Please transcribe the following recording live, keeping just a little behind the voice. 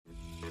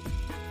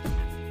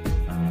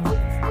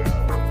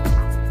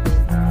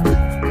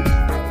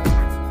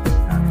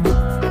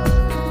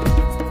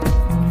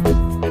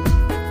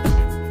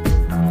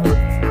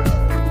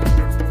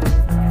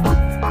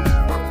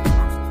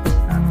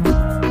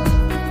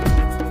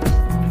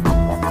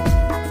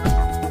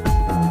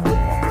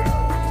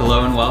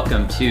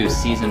welcome to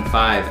Season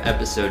 5,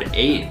 Episode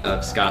 8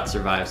 of Scott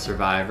Survives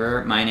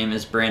Survivor. My name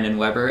is Brandon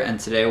Weber, and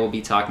today we'll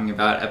be talking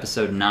about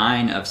Episode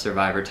 9 of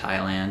Survivor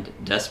Thailand,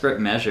 Desperate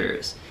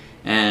Measures.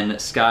 And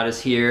Scott is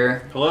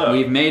here. Hello.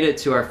 We've made it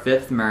to our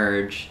 5th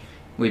merge.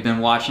 We've been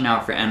watching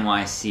out for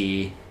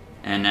NYC,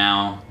 and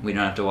now we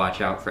don't have to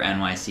watch out for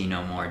NYC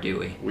no more, do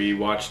we? We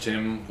watched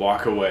him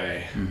walk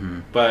away. Mm-hmm.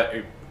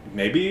 But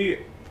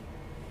maybe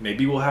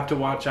we'll have to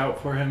watch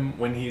out for him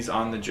when he's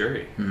on the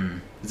jury. Mm-hmm.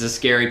 It's a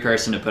scary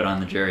person to put on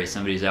the jury.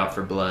 Somebody's out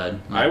for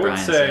blood. Like I would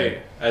Brian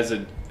say,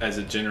 said. as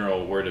a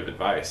general word of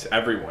advice,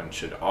 everyone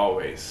should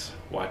always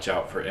watch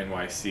out for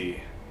NYC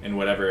in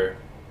whatever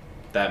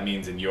that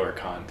means in your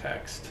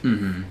context.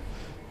 Mm-hmm.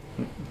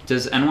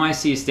 Does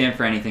NYC stand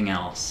for anything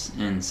else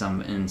in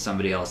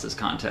somebody else's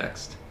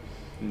context?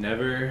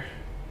 Never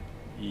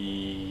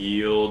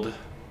yield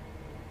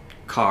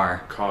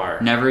car.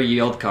 Never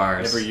yield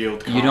cars. Never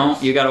yield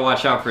cars. You got to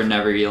watch out for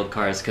never yield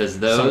cars because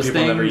those Some people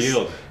things never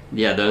yield.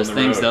 Yeah, those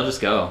things road. They'll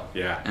just go.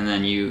 Yeah. And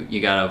then you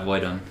got to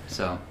avoid them.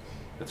 So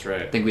that's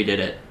right. I think we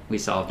did it. We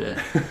solved it.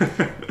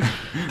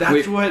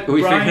 That's what we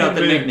Brian figured out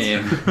the meant.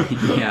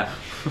 nickname.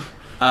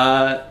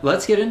 Yeah.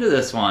 Let's get into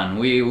this one.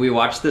 We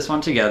watched this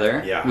one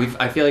together. Yeah.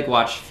 I feel like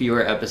watched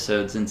fewer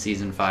episodes in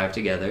season 5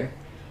 together,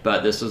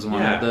 but this was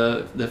one of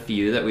the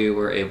few that we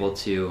were able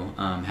to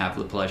have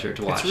the pleasure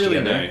to watch. It's really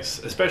together. nice,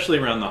 especially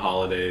around the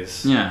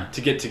holidays. Yeah.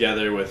 To get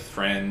together with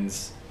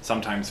friends,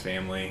 sometimes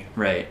family.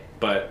 Right.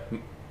 But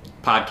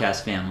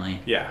podcast family.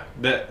 yeah,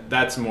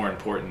 that's more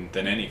important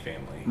than any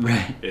family.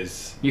 Right.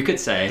 Is You could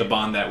say the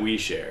bond that we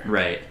share.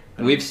 Right.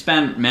 We've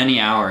spent many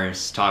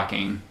hours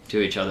talking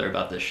to each other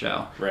about this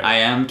show. Right. I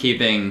am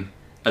keeping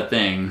a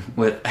thing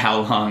with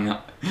how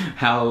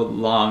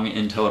long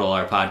in total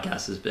our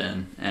podcast has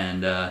been,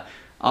 and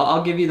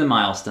I'll give you the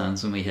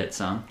milestones when we hit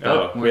some.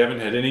 Oh, we haven't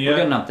hit any yet? We're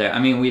getting up there. I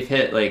mean, we've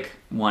hit like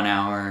 1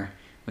 hour.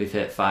 We've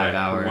hit 5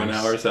 hours. 1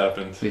 hour's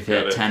happened. We've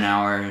hit 10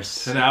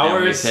 hours. 10 hours?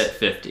 And we've hit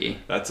 50.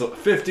 That's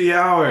 50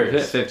 hours.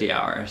 We've hit 50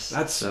 hours.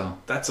 That's a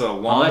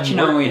long I'll let you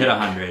know when we hit work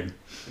 100.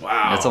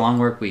 Wow. That's a long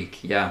work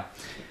week. Yeah.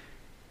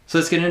 So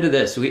let's get into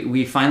this.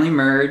 We finally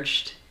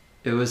merged.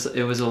 It was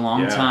a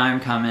long time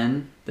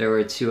coming. There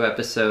were 2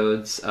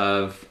 episodes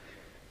of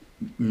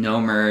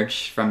no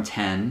merge from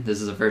 10.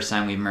 This is the first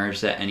time we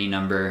merged at any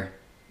number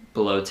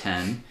below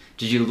 10.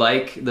 Did you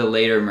like the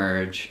later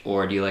merge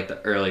or do you like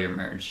the earlier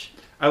merge?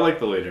 I like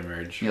the later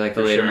merge. You like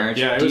the later merge?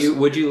 Yeah.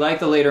 Would you like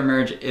the later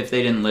merge if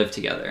they didn't live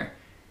together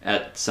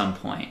at some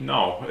point?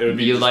 No, it would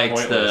be liked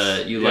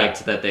pointless.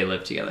 Liked that they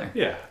lived together.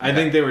 Yeah, I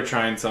think they were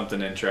trying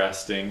something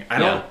interesting.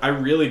 I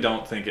really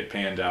don't think it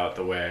panned out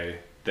the way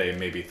they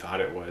maybe thought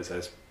it was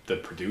as the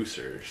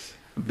producers.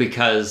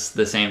 Because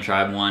the same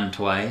tribe won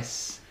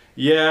twice.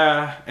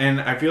 Yeah, and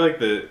I feel like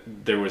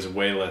there was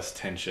way less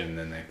tension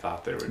than they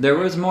thought there would be. There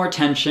was more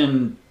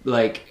tension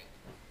like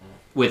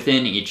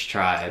within each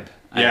tribe.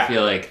 I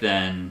feel like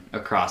than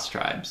across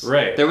tribes.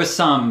 Right. There was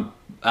some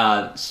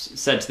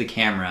said to the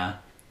camera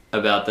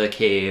about the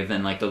cave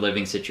and like the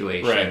living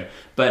situation, right.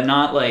 But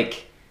not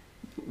like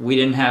we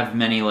didn't have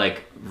many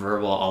like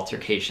verbal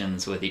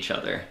altercations with each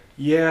other.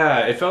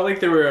 Yeah, it felt like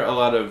there were a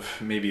lot of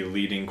maybe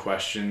leading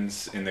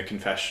questions in the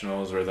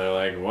confessionals where they're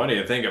like, what do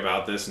you think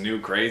about this new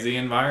crazy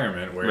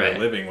environment where you're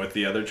living with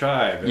the other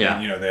tribe? And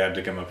then, they had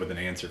to come up with an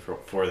answer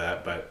for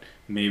that, but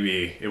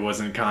maybe it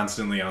wasn't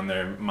constantly on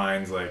their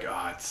minds like,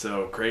 oh, it's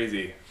so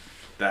crazy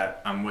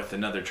that I'm with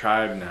another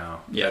tribe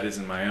now. That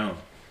isn't my own.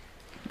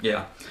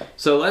 Yeah.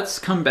 So let's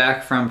come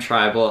back from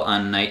tribal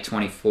on night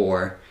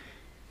 24.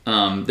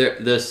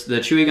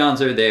 The Chewigans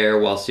are there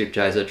while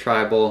Sukjai's at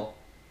tribal.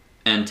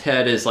 And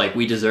Ted is like,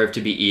 we deserve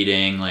to be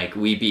eating, like,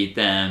 we beat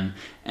them,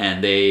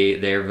 and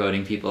they're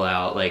voting people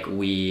out, like,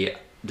 we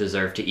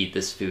deserve to eat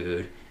this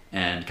food,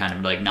 and kind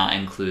of, like, not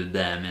include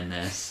them in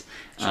this.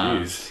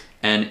 Jeez.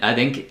 And I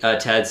think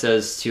Ted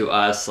says to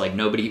us, like,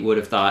 nobody would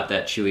have thought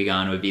that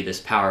Chewigan would be this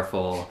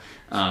powerful,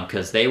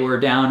 because they were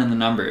down in the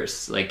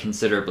numbers, like,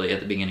 considerably at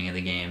the beginning of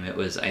the game. It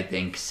was, I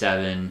think,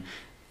 7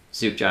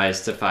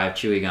 Sukjais to 5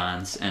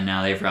 Chewigans, and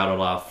now they've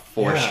rattled off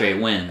 4 straight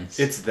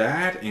wins. It's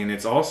that, and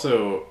it's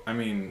also,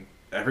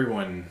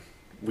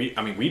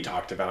 we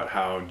talked about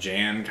how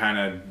Jan kind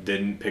of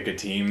didn't pick a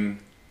team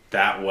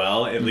that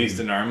well, at least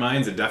in our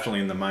minds, and definitely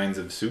in the minds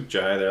of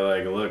Sukjai. They're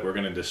like, look, we're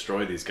going to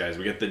destroy these guys.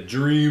 We get the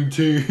dream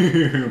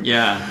team.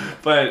 Yeah.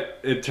 But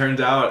it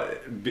turned out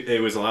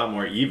it was a lot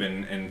more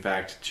even. In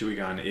fact,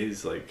 Chewigan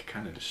is like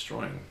kind of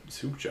destroying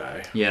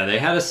Sukjai. Yeah, they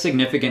had a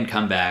significant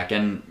comeback,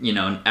 and,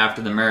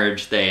 after the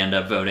merge, they end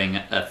up voting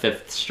a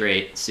 5th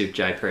straight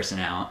Sukjai person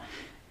out.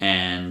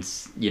 And,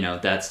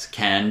 that's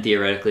Ken,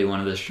 theoretically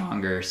one of the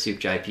stronger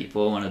Sukjai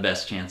people, one of the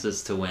best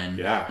chances to win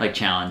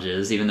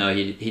challenges, even though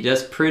he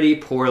does pretty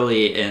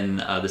poorly in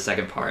the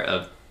second part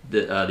of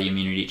the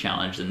immunity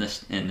challenge in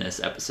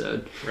this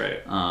episode.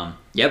 Right.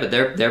 But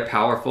they're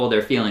powerful,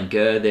 they're feeling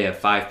good, they have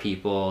 5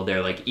 people,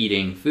 they're like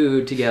eating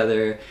food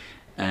together,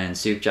 and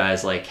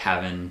Sukjai's like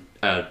having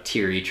a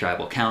teary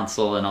tribal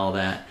council and all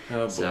that.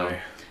 Oh boy. So,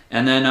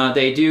 and then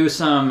they do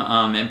some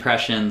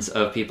impressions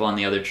of people on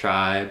the other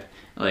tribe.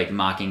 like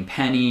mocking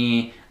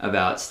Penny,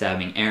 about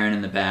stabbing Aaron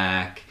in the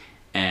back,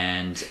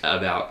 and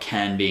about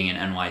Ken being an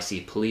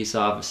NYC police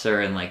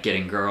officer and like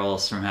getting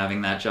girls from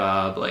having that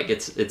job. Like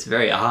it's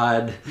very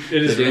odd.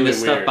 It is They're doing really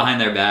this weird. stuff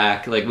behind their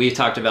back. Like we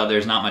talked about,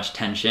 there's not much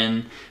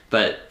tension,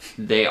 but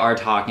they are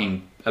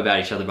talking about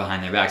each other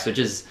behind their backs, which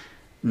is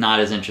not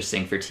as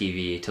interesting for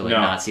TV to like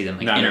not see them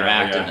like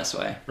interact in this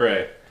way.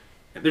 Right.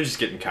 They're just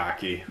getting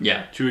cocky.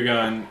 Yeah.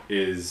 Chewy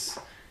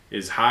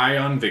is high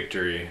on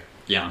victory.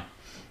 Yeah.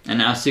 And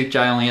now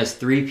Sukjai only has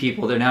 3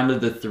 people. They're down to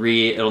the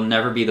 3. It'll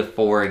never be the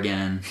 4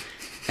 again.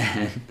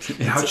 And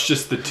now it's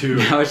just the 2.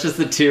 Now it's just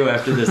the 2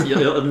 after this.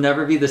 It'll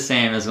never be the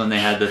same as when they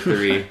had the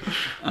 3.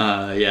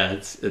 Yeah,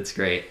 it's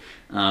great.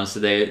 So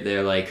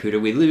they're like, who do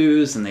we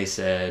lose? And they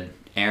said,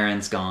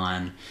 Erin's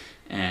gone.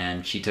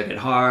 And she took it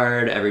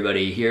hard.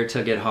 Everybody here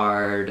took it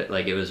hard.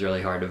 Like, it was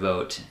really hard to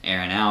vote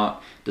Erin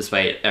out,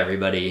 despite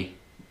everybody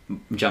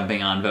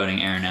jumping on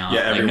voting Erin out.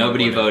 Yeah, like,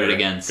 nobody voted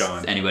against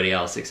anybody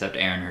else except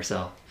Erin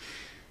herself.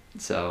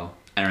 So,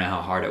 I don't know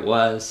how hard it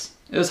was.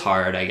 It was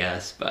hard, I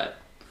guess, but,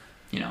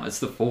 you know, it's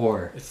the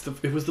 4.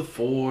 It was the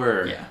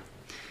 4. Yeah.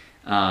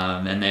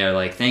 And they're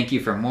like, thank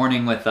you for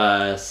mourning with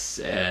us.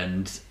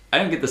 And I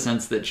don't get the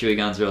sense that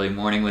Chewy really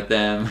mourning with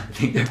them. I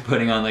think they're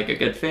putting on, like, a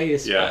good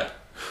face. Yeah. But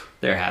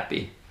they're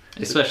happy.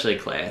 Especially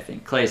Clay, I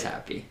think. Clay's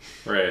happy.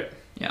 Right.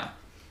 Yeah.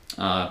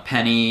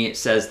 Penny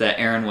says that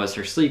Erin was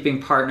her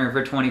sleeping partner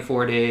for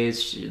 24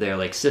 days. They're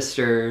like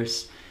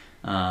sisters.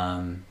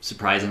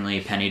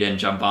 Surprisingly, Penny didn't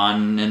jump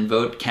on and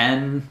vote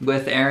Ken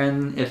with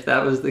Erin, if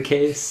that was the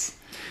case.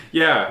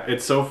 Yeah,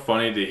 it's so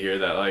funny to hear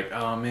that. Like,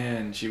 oh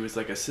man, she was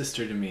like a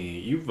sister to me.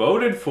 You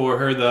voted for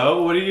her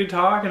though. What are you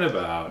talking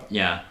about?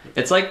 Yeah,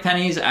 it's like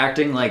Penny's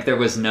acting like there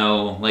was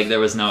no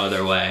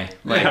other way.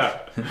 Like,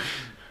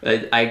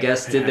 yeah. I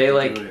guess did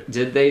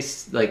they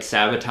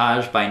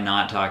sabotage by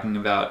not talking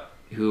about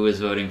who was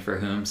voting for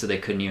whom, so they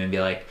couldn't even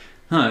be like,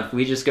 if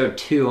we just go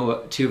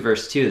two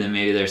versus 2, then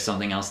maybe there's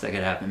something else that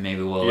could happen.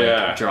 Maybe we'll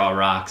like draw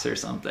rocks or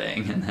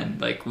something, and then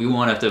like we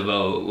won't have to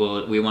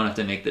vote. We won't have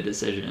to make the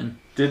decision.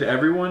 Did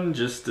everyone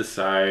just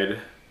decide?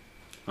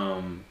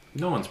 No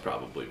one's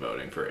probably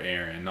voting for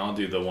Erin. I'll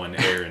do the one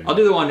Erin. I'll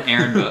do the one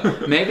Erin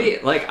vote. Maybe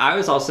like I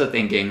was also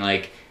thinking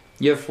like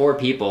you have 4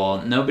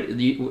 people.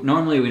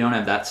 Normally we don't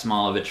have that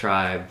small of a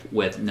tribe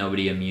with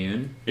nobody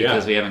immune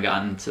because we haven't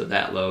gotten to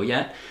that low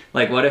yet.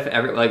 Like, what if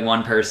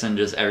one person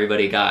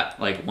everybody got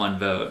like 1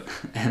 vote,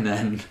 and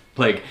then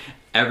like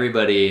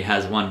everybody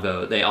has 1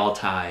 vote, they all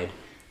tied.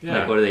 Yeah.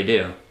 Like, what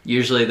do?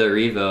 Usually the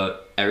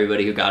revote,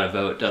 everybody who got a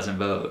vote doesn't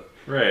vote.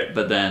 Right.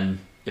 But then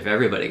if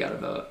everybody got a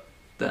vote,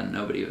 then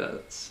nobody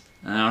votes.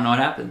 And I don't know what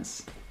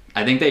happens.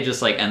 I think they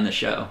just like end the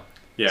show.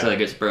 Yeah. So like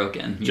it's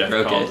broken. Jeff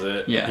calls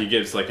it. Yeah. He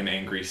gives like an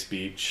angry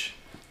speech.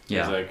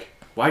 Yeah. He's like,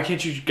 why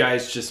can't you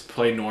guys just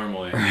play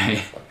normally?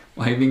 Right.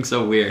 Why are you being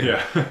so weird?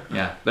 Yeah.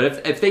 Yeah.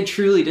 But if they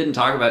truly didn't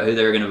talk about who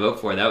they were going to vote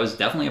for, that was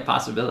definitely a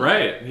possibility.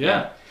 Right.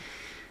 Yeah.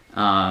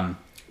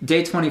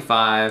 Day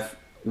 25,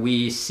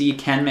 we see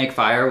Ken make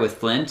fire with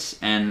Flint,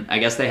 and I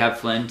guess they have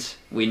Flint.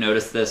 We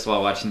noticed this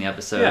while watching the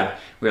episode. Yeah.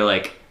 We were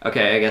like,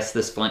 okay, I guess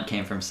this Flint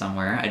came from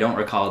somewhere. I don't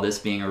recall this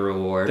being a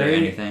reward or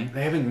anything.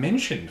 They haven't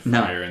mentioned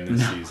fire in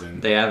this season.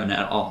 They haven't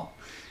at all.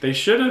 They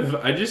should have.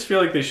 I just feel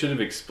like they should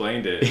have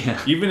explained it.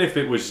 Yeah. Even if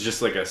it was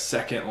just like a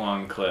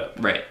second-long clip.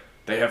 Right.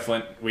 They have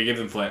Flint. We give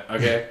them Flint.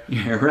 Okay.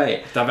 You're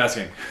right. Stop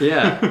asking.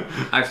 Yeah.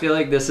 I feel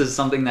like this is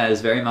something that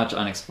is very much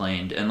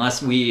unexplained,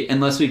 unless we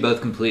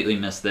both completely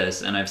miss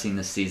this. And I've seen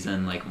this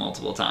season like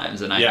multiple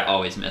times, and I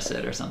always miss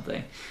it or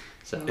something.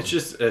 So it's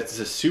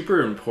a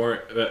super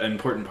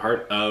important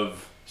part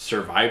of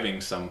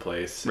surviving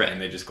someplace, right. And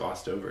they just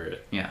glossed over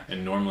it. Yeah.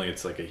 And normally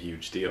it's like a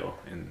huge deal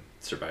in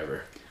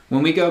Survivor.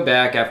 When we go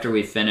back after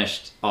we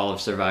finished all of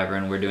Survivor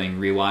and we're doing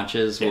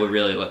rewatches, we'll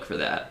really look for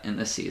that in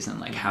this season.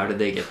 Like, how did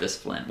they get this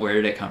Flint? Where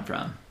did it come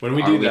from? When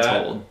we do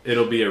that,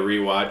 it'll be a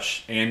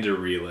rewatch and a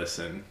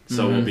re-listen.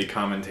 So we'll be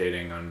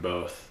commentating on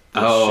both the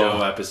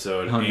show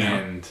episode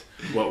and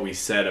what we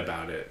said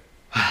about it.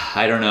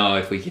 I don't know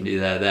if we can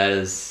do that.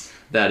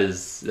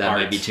 That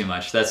might be too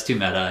much. That's too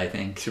meta, I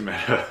think. Too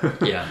meta.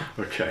 Yeah.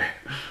 Okay.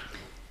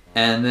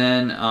 And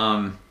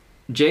then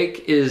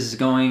Jake is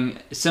going,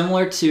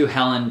 similar to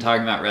Helen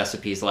talking about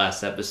recipes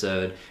last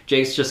episode,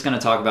 Jake's just going to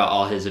talk about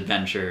all his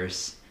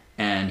adventures.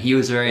 And he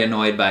was very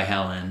annoyed by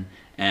Helen.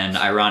 And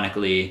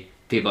ironically,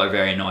 people are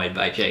very annoyed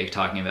by Jake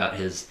talking about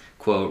his,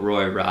 quote,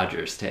 Roy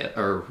Roger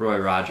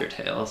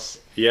tales.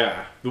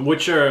 Yeah,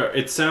 which are,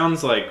 it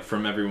sounds like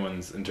from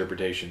everyone's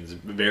interpretations,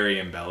 very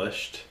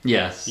embellished.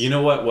 Yes. You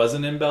know what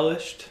wasn't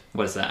embellished?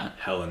 What's that?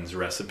 Helen's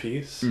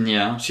recipes.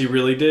 Yeah. She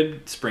really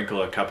did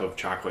sprinkle a cup of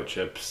chocolate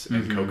chips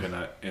and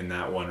coconut in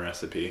that one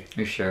recipe.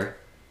 You sure?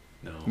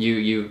 No.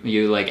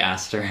 You like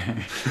asked her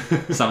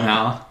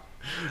somehow?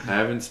 I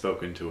haven't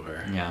spoken to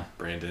her. Yeah.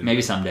 Brandon.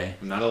 Maybe someday.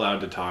 I'm not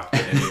allowed to talk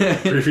to any of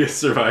the previous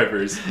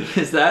survivors.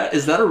 Is that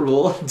a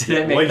rule?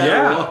 Did I make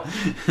that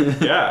a rule?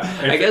 Yeah.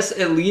 I guess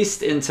at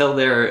least until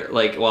they're,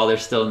 like, while they're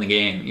still in the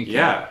game. You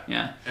can't.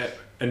 Yeah.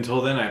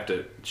 until then I have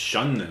to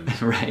shun them.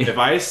 Right. If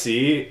I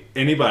see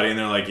anybody and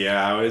they're like,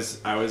 yeah, I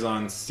was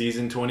on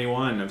season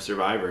 21 of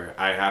Survivor,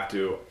 I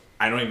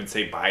don't even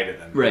say bye to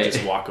them. Right. I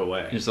just walk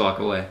away. Just walk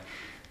away.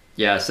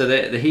 Yeah, so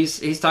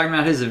he's talking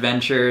about his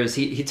adventures.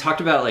 He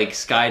talked about like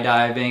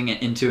skydiving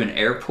into an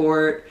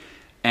airport,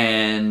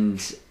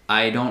 and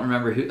I don't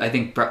remember who. I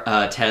think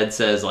Ted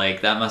says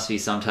like that must be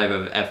some type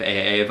of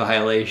FAA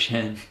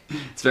violation.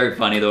 It's very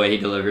funny the way he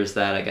delivers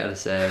that, I gotta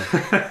say,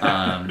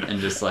 and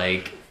just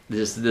like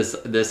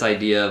this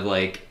idea of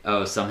like,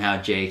 oh,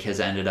 somehow Jake has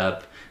ended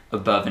up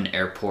above an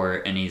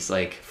airport and he's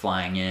like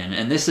flying in,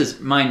 and this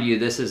is, mind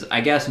you, I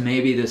guess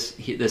maybe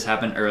this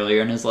happened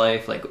earlier in his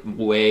life, like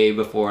way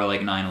before like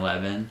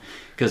 9/11,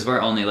 because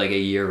we're only like a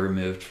year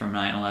removed from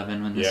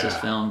 9/11 when this was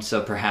filmed,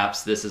 so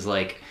perhaps this is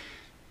like,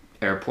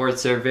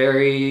 airports are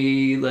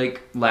very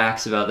like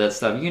lax about that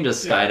stuff. You can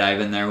just skydive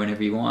in there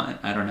whenever you want.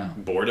 I don't know.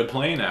 Board a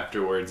plane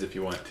afterwards if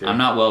you want to. I'm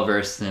not well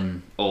versed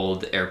in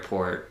old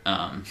airport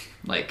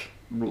like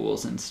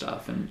rules and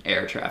stuff and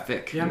air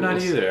traffic. Yeah, I'm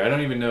not either. I don't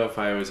even know if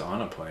I was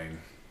on a plane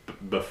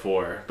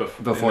before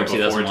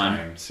 2001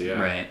 times. Yeah.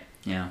 Right.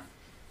 Yeah.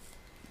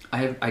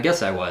 I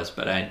guess I was,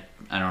 but I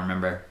don't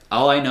remember.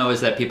 All I know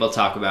is that people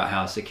talk about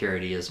how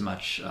security is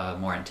much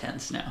more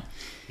intense now.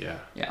 Yeah.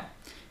 Yeah.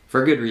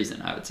 For good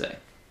reason, I would say.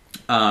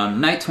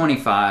 Night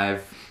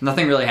 25.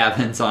 Nothing really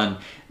happens on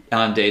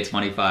day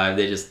 25.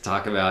 They just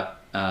talk about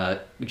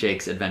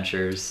Jake's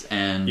adventures,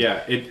 and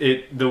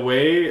it the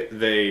way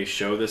they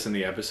show this in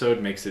the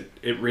episode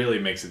really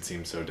makes it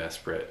seem so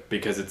desperate,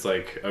 because it's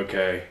like,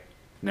 okay,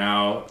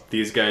 now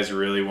these guys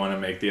really want to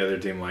make the other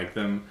team like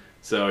them,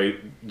 so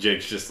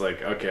Jake's just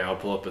like, okay, I'll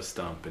pull up a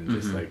stump and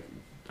just like,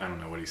 I don't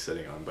know what he's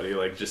sitting on, but he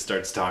like just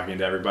starts talking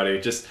to everybody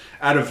just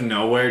out of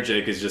nowhere.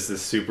 Jake is just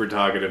this super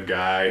talkative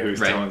guy who's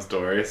telling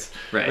stories.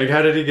 Right. Like,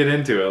 how did he get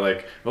into it?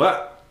 Like,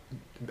 what?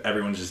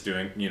 Everyone's just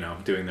doing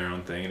their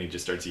own thing, and he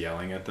just starts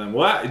yelling at them.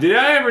 What? Did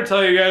I ever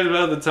tell you guys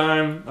about the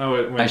time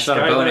when I shot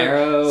a bow and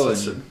arrow?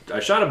 I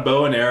shot a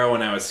bow and arrow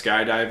when I was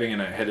skydiving, and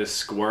I hit a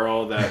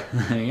squirrel that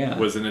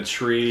was in a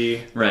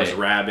tree. That was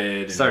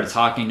rabid. And started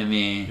talking to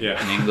me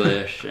in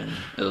English, and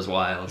it was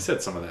wild. He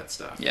said some of that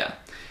stuff. Yeah.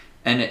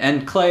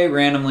 And Clay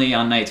randomly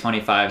on night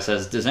 25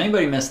 says, does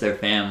anybody miss their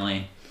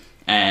family?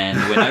 And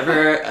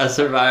whenever a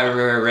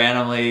survivor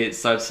randomly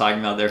starts talking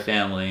about their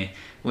family,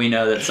 we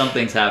know that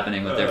something's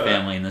happening with their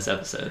family in this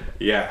episode.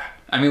 Yeah.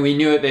 I mean, we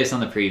knew it based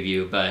on the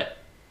preview, but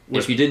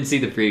if you didn't see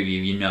the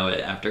preview, you know it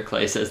after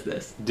Clay says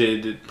this.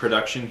 Did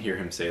production hear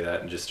him say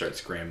that and just start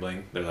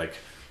scrambling? They're like,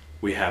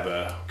 we have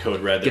a code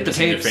red. Get the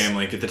tapes. Your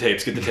family. Get the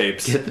tapes. Get the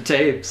tapes. Get the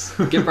tapes.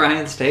 Get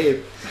Brian's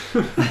tape.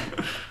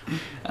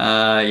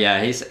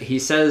 He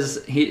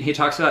says he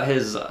talks about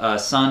his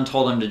son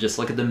told him to just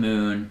look at the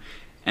moon,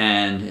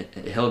 and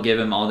he'll give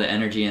him all the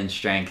energy and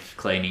strength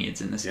Clay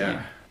needs in this game.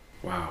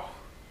 Wow.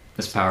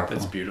 That's powerful.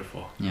 That's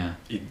beautiful. Yeah.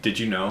 Did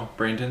you know,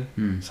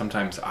 Brandon?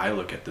 Sometimes I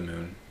look at the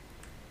moon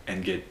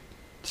and get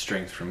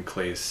strength from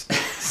Clay's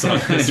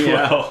son as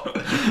well.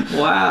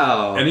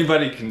 Wow.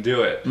 Anybody can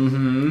do it.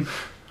 Mm-hmm.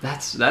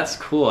 That's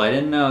cool. I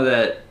didn't know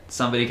that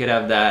somebody could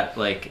have that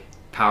like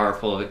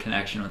powerful of a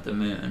connection with the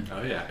moon.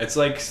 Oh yeah, it's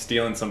like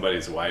stealing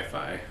somebody's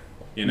Wi-Fi.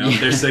 You know,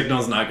 their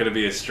signal's not going to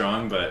be as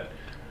strong, but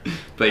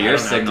your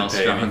signal's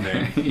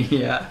stronger.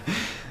 Yeah.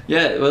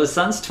 Well, his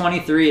son's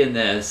 23 in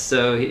this,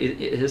 so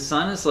his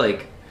son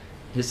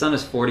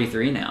is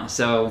 43 now.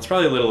 So it's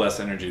probably a little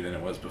less energy than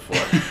it was before.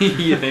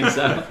 You think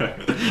so?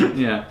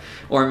 Yeah.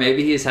 Or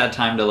maybe he's had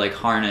time to like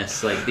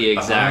harness like the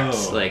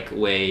exact like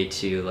way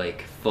to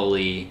like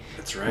fully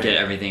get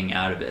everything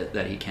out of it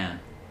that he can.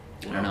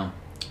 I don't know.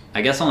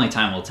 I guess only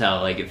time will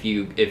tell. Like if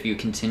you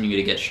continue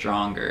to get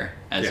stronger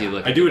as you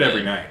look. I do it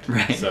every night.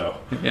 Right. So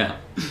yeah.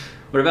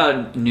 What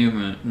about new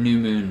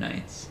moon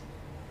nights?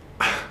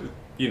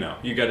 You know,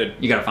 you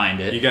gotta find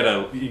it. You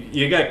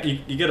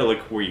gotta look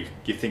where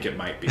you think it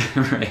might be.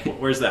 Right.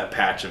 Where's that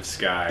patch of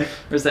sky?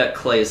 Where's that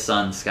Clay's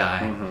sun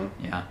sky?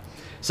 Mm-hmm. Yeah.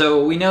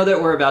 So we know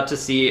that we're about to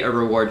see a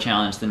reward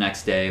challenge the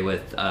next day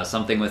with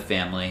something with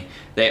family.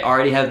 They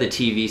already have the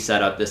TV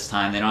set up this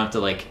time. They don't have to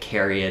like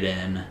carry it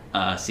in.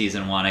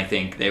 Season 1, I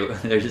think they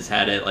just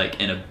had it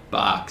like in a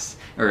box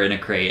or in a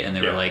crate, and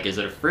they were like, "Is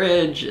it a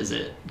fridge? Is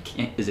it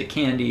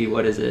candy?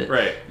 What is it?"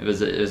 Right. It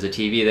was a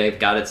TV. They've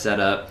got it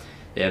set up.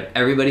 They have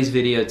everybody's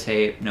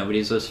videotape.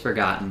 Nobody's was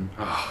forgotten.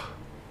 Oh,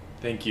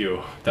 thank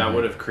you. That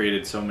would have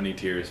created so many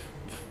tears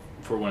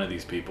for one of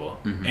these people.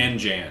 Mm-hmm. And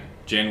Jan.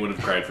 Jan would have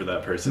cried for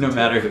that person. No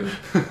matter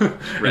who.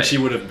 Right. And she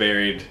would have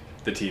buried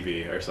the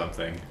TV or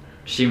something.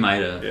 She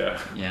might have. Yeah.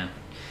 Yeah.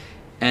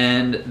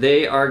 And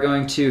they are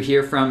going to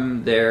hear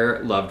from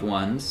their loved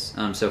ones.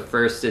 So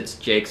first it's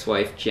Jake's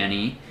wife,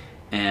 Jenny.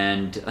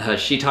 And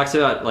she talks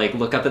about, like,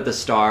 look up at the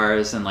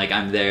stars and, like,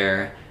 I'm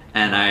there.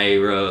 And I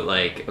wrote,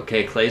 like,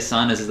 okay, Clay's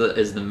son is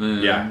the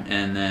moon. Yeah.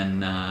 And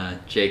then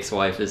Jake's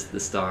wife is the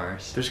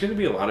stars. There's going to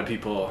be a lot of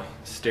people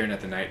staring at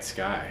the night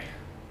sky.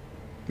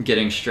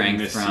 Getting strength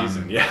this from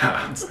season.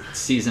 Yeah.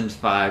 Season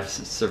 5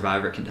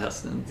 Survivor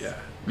contestants. Yeah.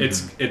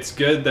 Mm-hmm. It's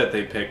good that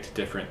they picked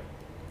different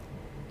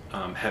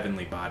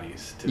heavenly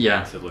bodies to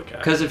look at.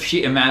 Because if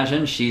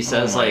she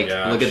says like,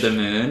 gosh. look at the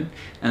moon,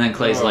 and then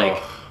Clay's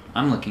like,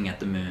 I'm looking at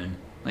the moon.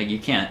 Like you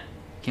can't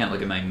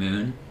look at my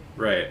moon.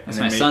 Right. That's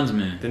my son's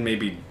moon. Then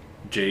maybe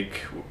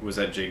Jake, was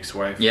that Jake's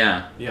wife?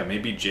 Yeah. Yeah,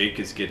 maybe Jake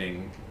is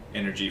getting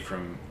energy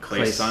from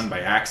Clay's son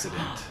by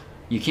accident.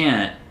 You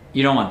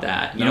don't want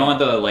that. You don't want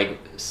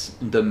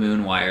the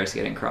moon wires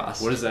getting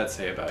crossed. What does that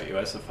say about you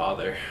as a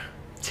father?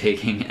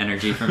 Taking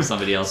energy from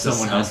somebody else's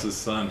Someone else's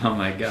son. Oh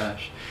my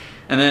gosh.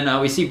 And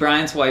then we see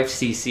Brian's wife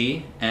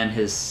Cece and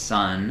his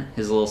son,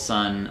 his little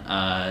son,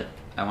 I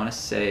want to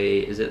say,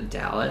 is it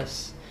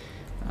Dallas?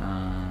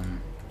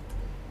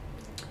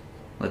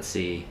 Let's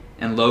see.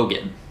 And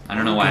Logan. I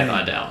don't know why I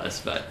thought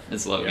Dallas, but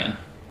it's Logan.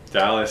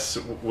 Yeah.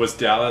 Was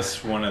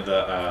Dallas one of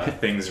the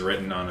things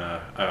written on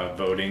a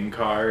voting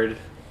card?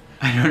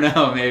 I don't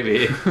know,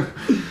 maybe.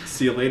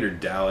 See you later,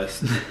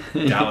 Dallas.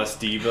 Dallas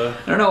Diva.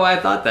 I don't know why I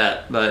thought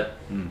that, but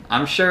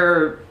I'm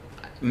sure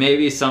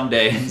maybe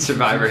someday in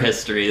Survivor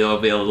history there'll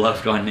be a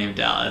loved one named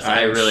Dallas.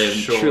 I really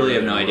truly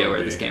have no idea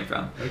where this came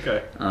from.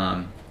 Okay.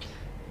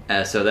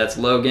 So that's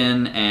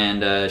Logan,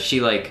 and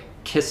she like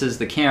kisses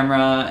the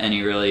camera, and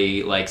he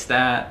really likes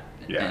that.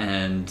 Yeah.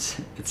 And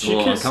it's a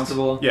little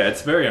uncomfortable. Yeah,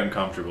 it's very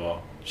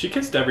uncomfortable. She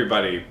kissed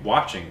everybody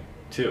watching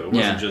too. It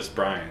wasn't just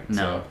Brian. No.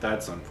 So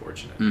that's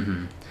unfortunate.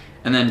 Mm-hmm.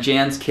 And then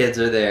Jan's kids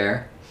are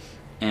there,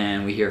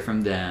 and we hear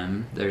from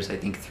them. There's, I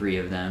think, 3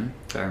 of them,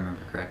 if I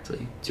remember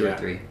correctly. 2 or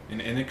 3.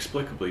 And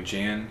inexplicably,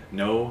 Jan,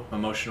 no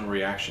emotional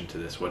reaction to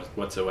this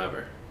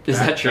whatsoever. Is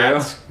that true?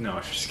 No,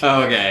 I'm just kidding.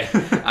 Oh, okay.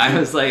 I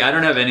was like, I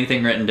don't have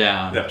anything written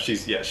down. No,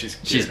 she's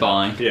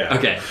bawling. Yeah.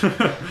 Okay.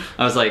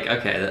 I was like,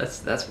 okay,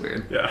 that's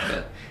weird.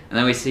 Yeah. And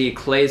then we see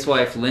Clay's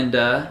wife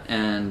Linda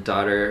and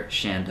daughter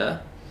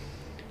Shanda.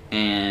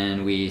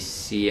 And we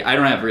see, I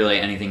don't have really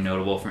anything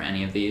notable from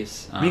any of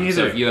these. Me neither.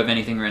 So if you have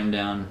anything written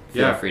down,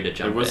 feel free to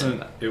jump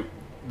in.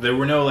 There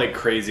were no like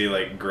crazy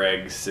like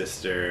Greg's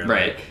sister.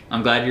 Right.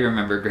 I'm glad you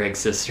remember Greg's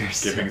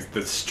sisters. Giving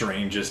the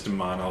strangest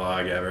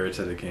monologue ever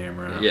to the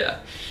camera. Yeah.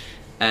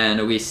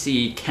 And we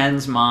see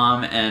Ken's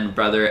mom and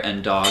brother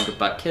and dog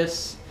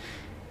Bupkis.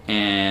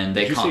 And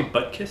they Did you say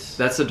Bupkis?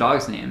 That's the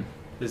dog's name.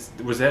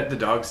 Was that the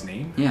dog's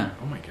name? Yeah.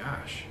 Oh my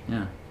gosh.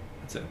 Yeah.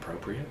 That's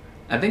inappropriate.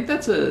 I think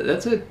that's a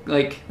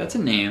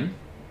name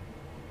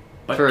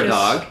Bupkis? for a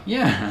dog.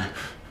 Yeah.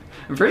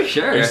 I'm pretty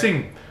sure. Are you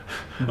saying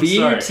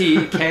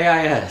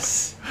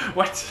Bupkis?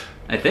 What?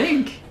 I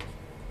think.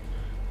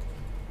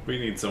 We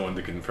need someone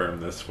to confirm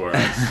this for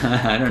us.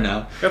 I don't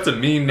know. That's a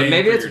mean name.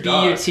 Maybe for it's your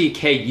dog.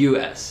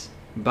 Butkus.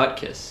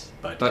 Butkus.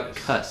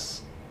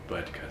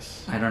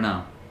 Butkus. I don't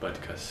know.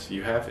 Butkus.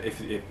 You have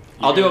if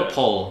I'll do a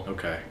poll.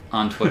 Okay.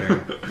 On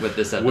Twitter with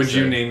this episode. Would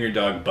you name your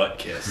dog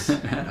Butkiss?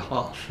 At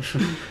all?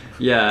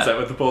 Yeah. Is that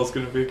what the poll's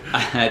gonna be?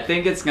 I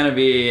think it's gonna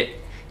be,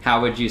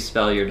 how would you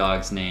spell your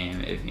dog's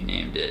name if you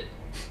named it?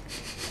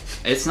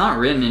 It's not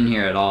written in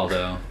here at all,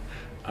 though.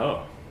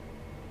 Oh.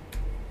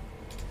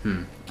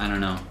 I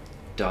don't know.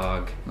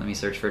 Dog. Let me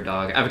search for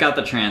dog. I've got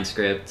the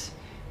transcript,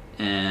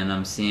 and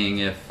I'm seeing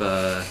if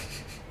Bupkis.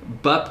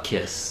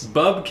 Bupkis.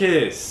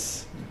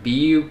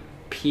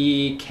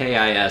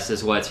 Bupkis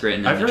is what's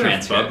written in the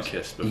transcript. I've heard of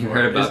Bupkis before. You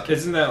heard of Bupkis?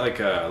 Isn't that like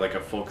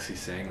a folksy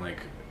saying, like,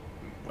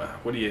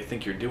 what do you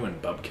think you're doing,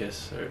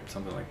 Bupkis, or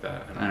something like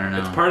that? I don't know.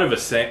 It's part of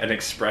an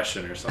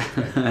expression or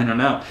something. I don't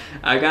know.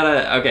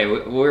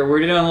 We're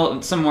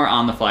doing some more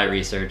on the fly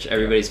research.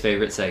 Everybody's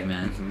favorite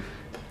segment. Mm-hmm.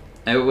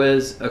 It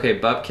was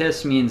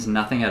Bupkis means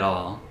nothing at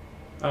all.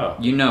 Oh.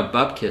 You know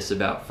Bupkis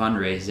about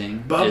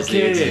fundraising.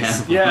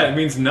 Bupkis. Yeah, it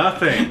means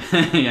nothing.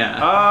 Yeah.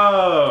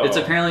 Oh. It's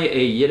apparently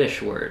a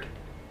Yiddish word.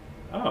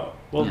 Oh.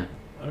 Well. Yeah.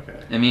 Okay.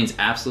 It means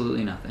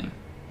absolutely nothing.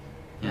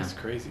 Yeah. That's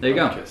crazy. There you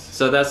Bupkis. go.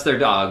 So that's their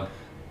dog.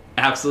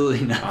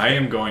 Absolutely nothing. I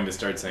am going to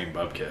start saying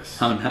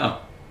Bupkis. Oh no.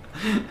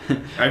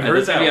 I've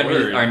heard that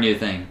word. Our new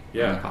thing.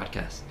 Yeah. On the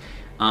podcast.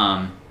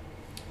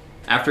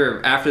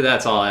 After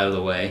that's all out of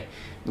the way,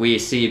 we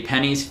see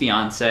Penny's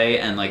fiance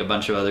and like a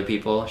bunch of other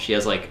people. She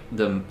has like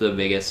the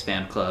biggest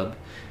fan club.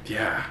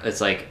 Yeah.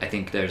 It's like, I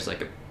think there's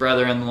like a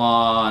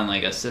brother-in-law and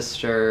like a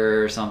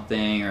sister or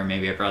something, or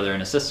maybe a brother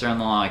and a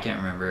sister-in-law. I can't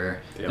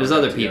remember. There's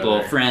other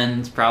people,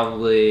 friends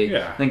probably.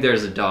 Yeah. I think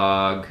there's a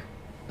dog,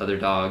 other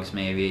dogs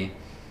maybe.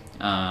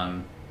 Yeah,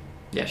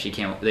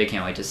 they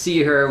can't wait to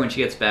see her when she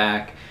gets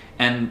back.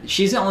 And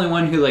she's the only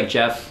one who like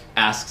Jeff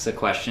asks a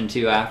question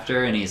to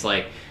after, and he's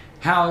like,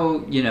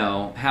 how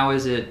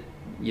is it,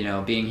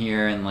 being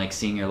here and like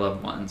seeing your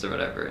loved ones or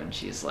whatever? And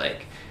she's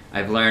like,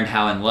 I've learned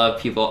how in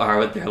love people are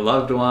with their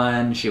loved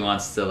one. She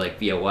wants to like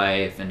be a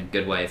wife and a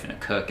good wife and a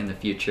cook in the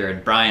future.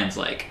 And Brian's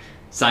like,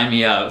 sign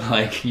me up.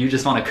 Like, you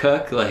just want to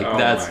cook? Like,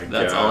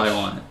 that's all I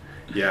want.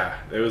 Yeah,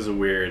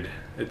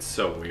 it's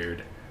so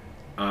weird.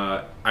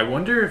 I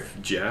wonder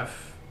if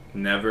Jeff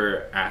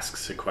never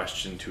asks a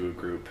question to a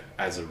group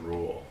as a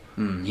rule.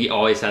 He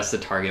always has to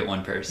target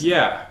one person.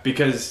 Yeah,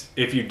 because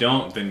if you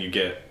don't, then you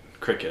get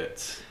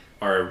crickets.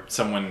 Or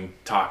someone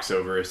talks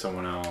over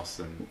someone else.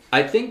 And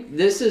I think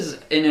this is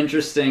an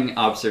interesting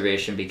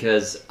observation,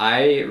 because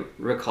I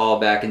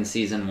recall back in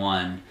season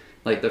 1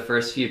 like the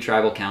first few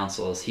tribal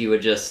councils, he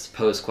would just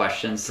pose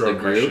questions to the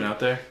group. Question out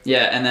there.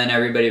 Yeah, and then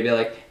everybody would be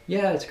like,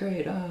 "Yeah, it's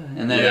great," and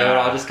then they would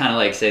all just kind of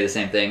like say the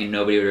same thing, and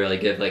nobody would really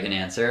give like an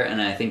answer.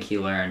 And I think he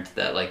learned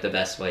that like the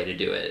best way to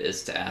do it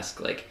is to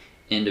ask like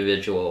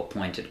individual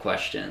pointed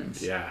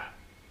questions. Yeah.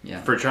 Yeah.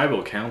 For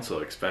tribal council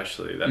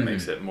especially, that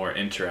makes it more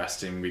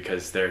interesting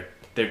because they're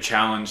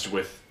challenged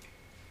with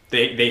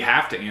they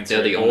have to answer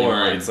they're the only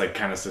one. It's like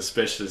kind of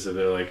suspicious if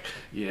they're like,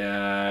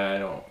 yeah, I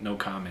don't, no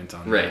comment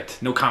on right.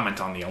 that. No comment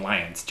on the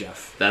alliance,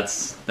 Jeff.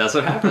 That's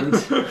what happened.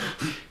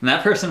 And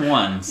that person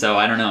won, so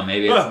I don't know,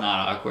 maybe it's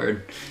not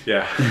awkward.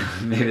 Yeah.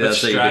 Maybe that's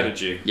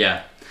strategy.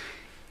 Yeah.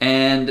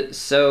 And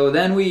so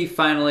then we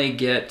finally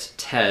get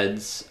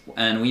Ted's,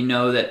 and we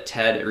know that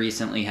Ted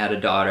recently had a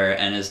daughter,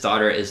 and his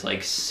daughter is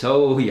like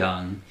so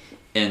young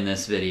in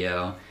this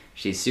video.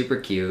 She's super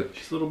cute.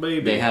 She's a little baby.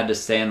 They had to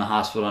stay in the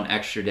hospital an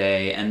extra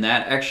day, and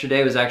that extra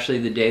day was actually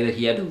the day that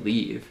he had to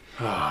leave.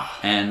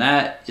 And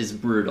that is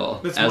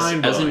brutal. That's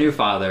as a new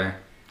father,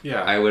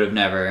 yeah, I would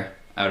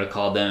have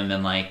called them and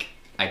been like,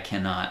 I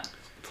cannot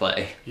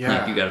play. Yeah.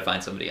 Like, you got to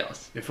find somebody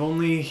else. If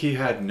only he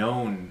had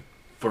known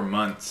for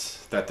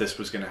months that this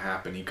was going to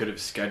happen. He could have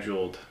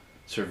scheduled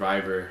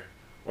Survivor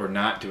or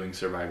not doing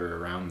Survivor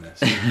around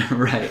this.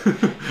 Right.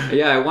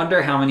 Yeah, I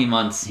wonder how many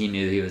months he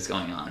knew he was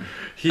going on.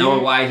 Or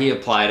why he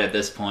applied at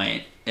this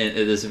point, at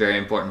this very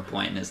important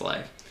point in his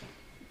life.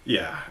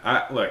 Yeah.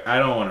 I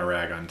don't want to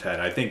rag on Ted.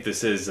 I think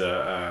this is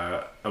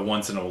a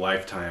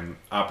once-in-a-lifetime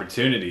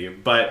opportunity.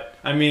 But,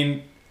 I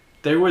mean,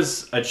 there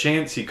was a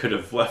chance he could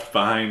have left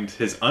behind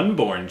his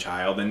unborn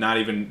child and not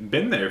even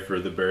been there for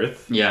the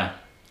birth. Yeah.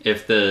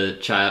 If the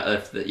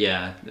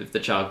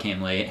child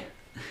came late.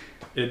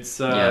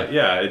 It's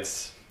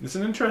it's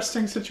an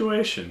interesting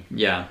situation.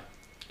 Yeah.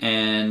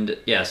 And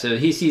yeah, so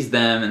he sees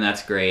them and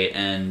that's great,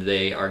 and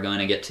they are going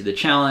to get to the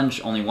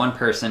challenge. Only one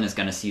person is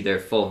going to see their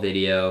full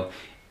video,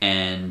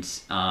 and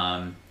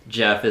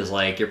Jeff is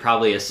like, you're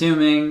probably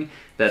assuming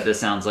that this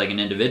sounds like an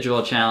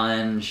individual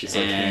challenge. He's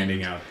like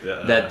handing out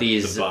that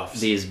these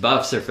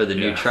buffs are for the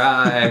new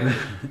tribe.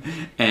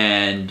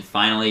 And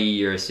finally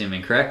you're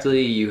assuming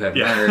correctly, you have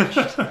merged.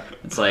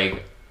 It's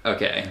like,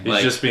 okay.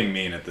 He's just being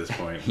mean at this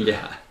point.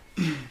 Yeah.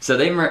 So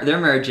they're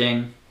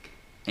merging,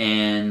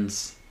 and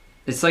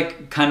it's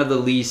like kind of the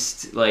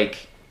least,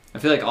 like, I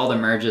feel like all the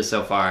merges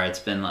so far, it's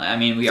been like, I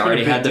mean, we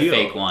already had the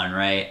fake one,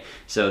 right?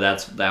 So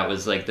that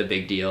was like the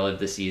big deal of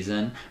the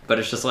season. But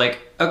it's just like,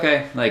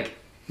 okay, like,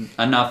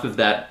 enough of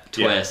that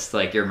twist,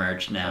 like, you're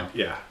merged now.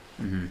 Yeah.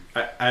 Mm-hmm.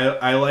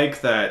 I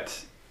like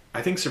that.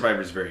 I think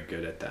Survivor's very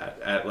good at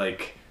that, at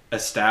like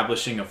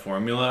establishing a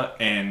formula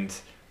and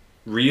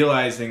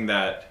realizing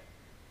that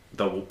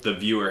the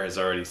viewer has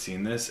already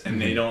seen this,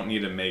 and they don't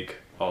need to make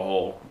a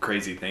whole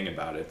crazy thing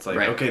about it. It's like,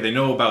 okay, they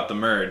know about the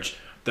merge.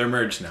 They're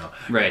merged now.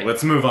 Right.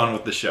 Let's move on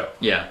with the show.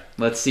 Yeah.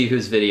 Let's see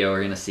whose video we're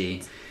going to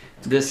see.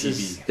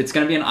 It's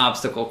going to be an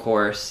obstacle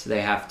course.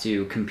 They have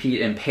to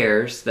compete in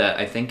pairs that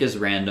I think is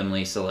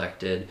randomly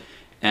selected.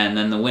 And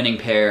then the winning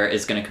pair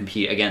is going to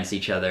compete against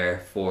each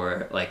other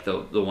for like the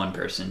one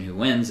person who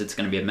wins. It's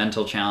going to be a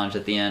mental challenge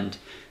at the end.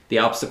 The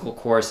obstacle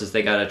course is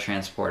they got to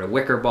transport a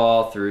wicker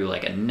ball through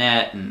like a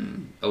net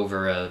and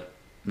over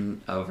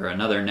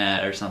another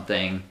net or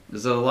something.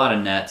 There's a lot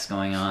of nets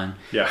going on.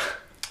 Yeah.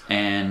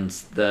 And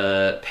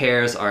the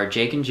pairs are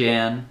Jake and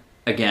Jan.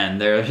 Again,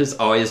 they're just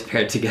always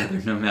paired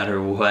together no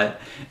matter what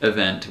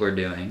event we're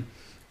doing.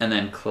 And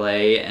then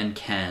Clay and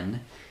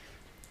Ken.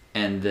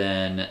 And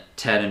then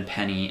Ted and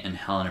Penny and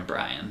Helen and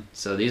Brian.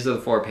 So these are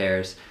the four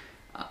pairs.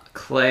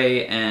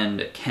 Clay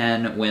and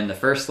Ken win the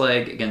first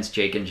leg against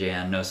Jake and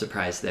Jan. No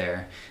surprise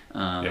there,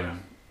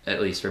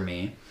 at least for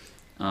me.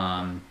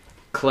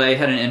 Clay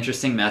had an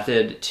interesting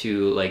method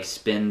to like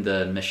spin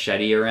the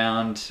machete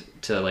around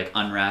to like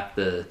unwrap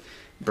the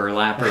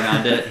burlap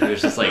around it. He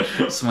was just like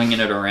swinging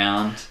it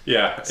around.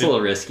 Yeah, it's a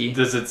little risky.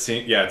 Does it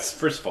seem? Yeah, it's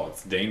first of all,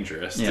 it's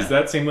dangerous. Yeah. Does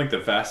that seem like the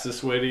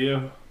fastest way to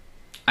you?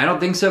 I don't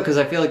think so, because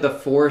I feel like the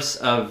force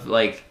of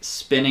like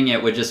spinning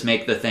it would just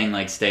make the thing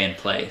like stay in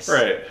place.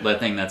 Right. The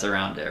thing that's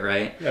around it,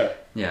 right? Yeah.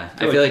 Yeah.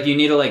 I feel like you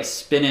need to like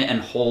spin it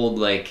and hold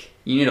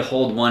you need to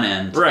hold one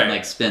end and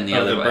like spin the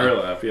other way.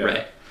 Burlap, yeah.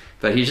 Right.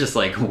 But he's just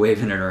like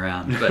waving it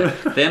around.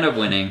 But they end up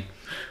winning.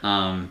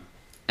 And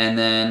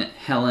then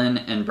Helen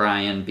and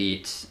Brian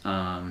beat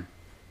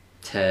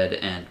Ted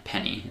and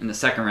Penny in the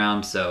second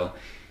round. So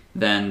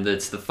then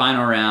it's the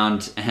final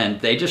round,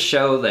 and they just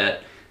show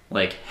that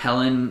like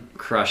Helen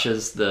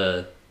crushes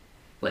the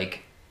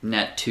like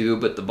net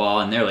tube with the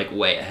ball, and they're like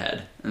way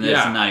ahead, and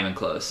it's not even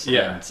close.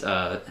 Yeah.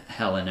 And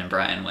Helen and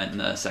Brian win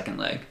the second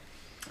leg.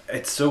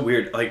 It's so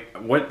weird. Like,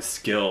 what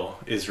skill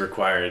is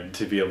required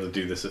to be able to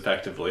do this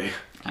effectively?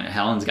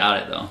 Helen's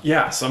got it though.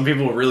 Yeah, some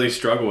people really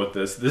struggle with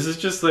this. This is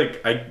just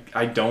like,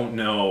 I don't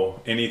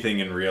know anything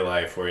in real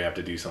life where you have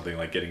to do something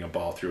like getting a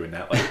ball through a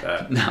net like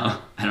that. No,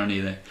 I don't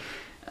either.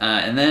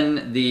 And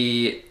then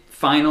the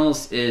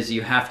finals is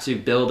you have to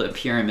build a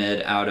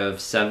pyramid out of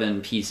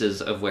 7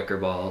 pieces of wicker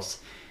balls,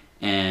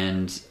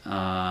 and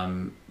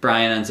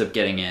Brian ends up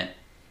getting it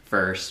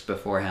first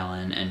before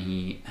Helen, and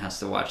he has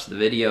to watch the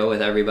video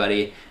with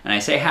everybody. And I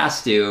say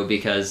has to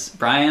because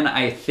Brian,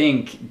 I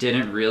think,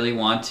 didn't really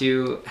want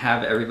to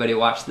have everybody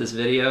watch this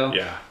video.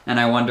 Yeah. And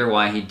I wonder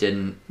why he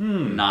didn't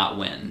not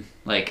win.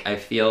 Like, I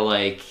feel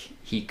like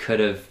he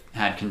could have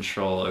had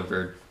control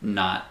over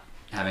not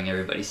having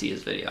everybody see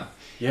his video.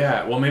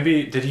 Yeah, well,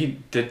 maybe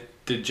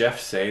did Jeff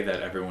say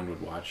that everyone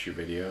would watch your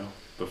video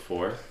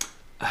before?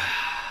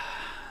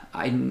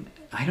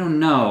 I don't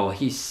know.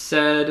 He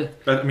said...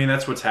 But, I mean,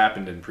 that's what's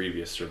happened in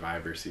previous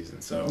Survivor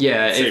seasons, so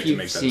yeah, it's safe if to you've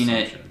make that seen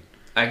assumption. it,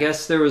 I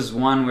guess there was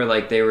one where,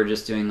 like, they were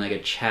just doing, like, a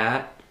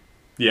chat.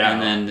 Yeah.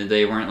 And then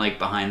they weren't, like,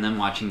 behind them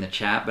watching the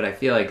chat, but I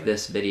feel like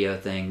this video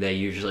thing, they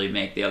usually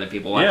make the other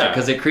people watch it,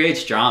 because it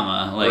creates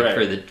drama, like,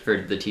 for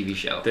the TV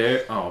show.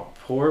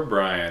 Poor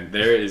Brian.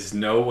 There is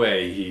no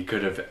way he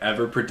could have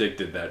ever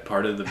predicted that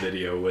part of the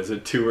video was a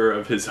tour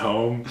of his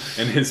home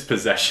and his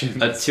possessions.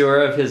 A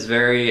tour of his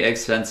very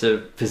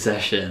expensive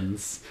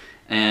possessions.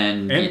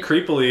 And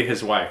creepily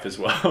his wife as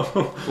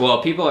well.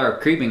 Well, people are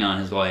creeping on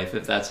his wife,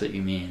 if that's what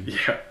you mean.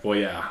 Yeah, well,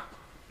 yeah.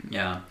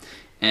 Yeah.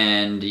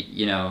 And,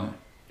 you know,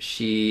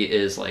 she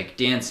is, like,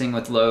 dancing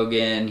with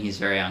Logan. He's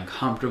very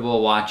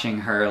uncomfortable watching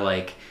her,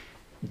 like,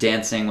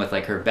 dancing with,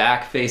 like, her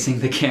back facing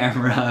the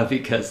camera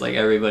because, like,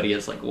 everybody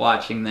is, like,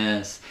 watching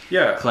this.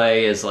 Yeah.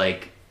 Clay is,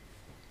 like,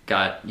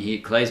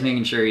 Clay's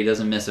making sure he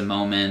doesn't miss a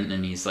moment,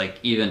 and he's, like,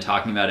 even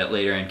talking about it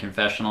later in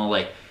confessional,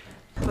 like,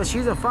 well,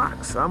 she's a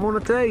fox, I'm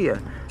gonna tell you.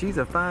 She's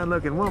a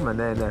fine-looking woman,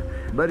 and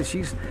but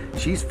she's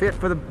fit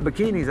for the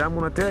bikinis, I'm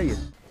gonna tell you.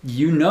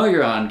 You know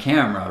you're on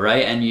camera,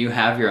 right? And you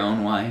have your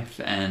own wife,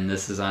 and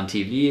this is on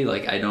TV.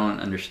 Like, I don't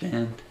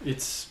understand.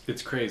 It's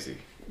crazy.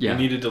 Yeah. You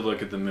needed to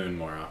look at the moon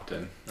more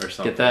often, or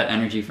something. Get that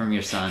energy from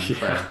your son.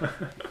 Yeah.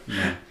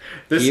 Yeah.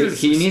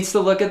 He needs to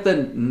look at the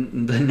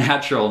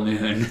natural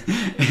moon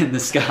in the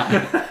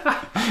sky.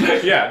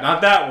 Yeah,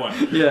 not that one.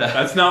 Yeah.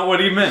 That's not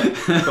what he meant.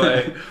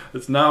 Clay.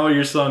 That's not what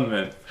your son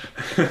meant.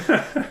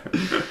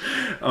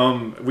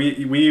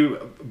 We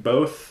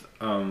both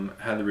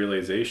had the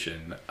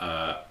realization.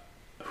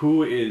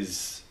 Who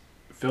is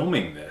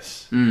filming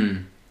this?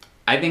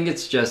 I think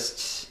it's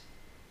just,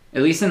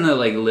 at least in the,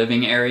 like,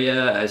 living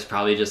area, it's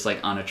probably just, like,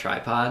 on a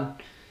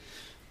tripod.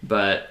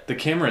 But the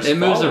camera's it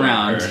moves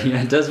around. Her.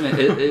 Yeah, it does.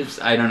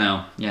 It's I don't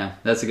know. Yeah,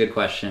 that's a good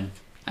question.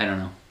 I don't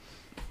know.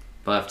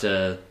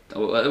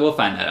 We'll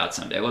find that out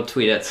someday. We'll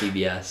tweet at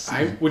CBS.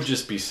 I would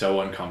just be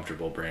so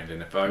uncomfortable,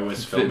 Brandon, if I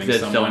was filming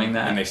someone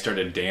and they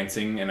started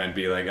dancing, and I'd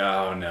be like,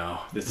 "Oh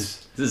no,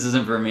 this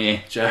isn't for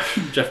me." Jeff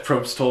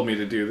Probst told me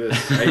to do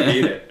this. I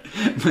hate it.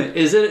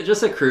 Is it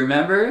just a crew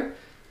member?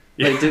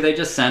 Yeah. Like, do they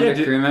just send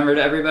a crew member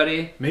to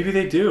everybody? Maybe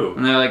they do.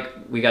 And they're like,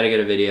 "We got to get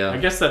a video." I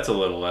guess that's a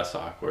little less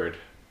awkward.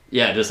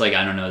 Yeah, just like,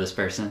 I don't know this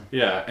person.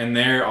 Yeah, and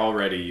they're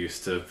already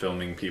used to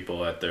filming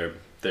people at their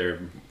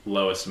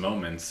lowest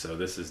moments, so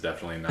this is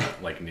definitely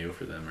not, like, new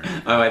for them or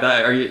anything. Oh, I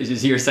thought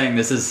you're saying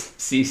this is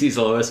Cece's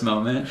lowest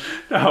moment?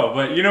 No,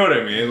 but you know what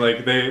I mean.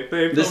 Like, they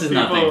this is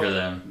people, nothing for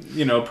them.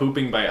 You know,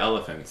 pooping by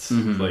elephants.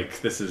 Mm-hmm.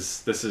 Like, this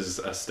is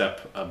a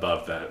step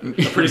above that.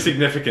 A pretty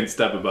significant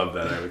step above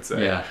that, I would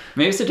say. Yeah,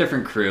 maybe it's a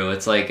different crew.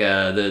 It's like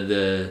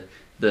the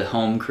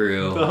home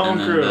crew. The home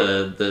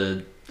crew.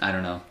 The I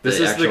don't know. This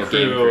is the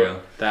crew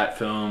that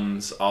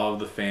films all of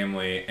the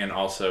family, and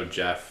also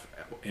Jeff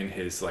in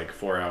his, like,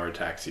 4-hour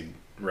taxi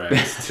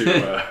rides to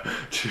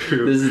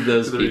this is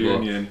those people.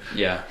 Reunion.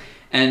 Yeah.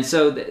 And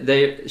so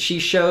she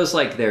shows,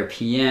 like, their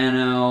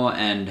piano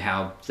and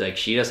how, like,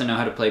 she doesn't know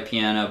how to play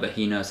piano, but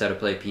he knows how to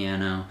play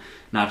piano.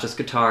 Not just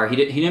guitar. He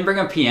didn't bring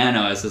a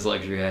piano as his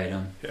luxury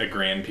item. A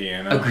grand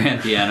piano. A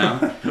grand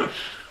piano.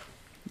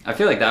 I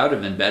feel like that would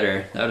have been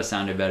better. That would have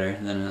sounded better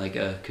than, like,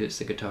 a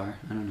acoustic guitar.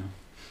 I don't know.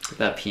 Put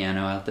that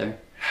piano out there.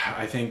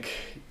 I think...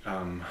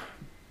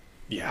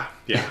 Yeah.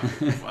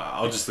 Well,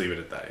 I'll just leave it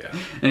at that,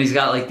 yeah. And he's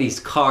got, like, these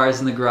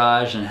cars in the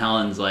garage, and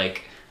Helen's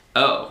like,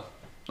 oh,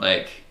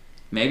 like,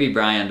 maybe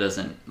Brian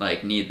doesn't,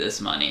 like, need this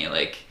money.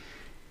 Like,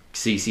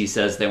 Cece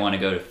says they want to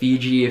go to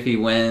Fiji if he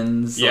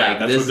wins. Yeah, like,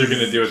 that's what they're going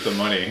to do with the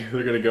money.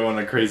 They're going to go on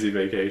a crazy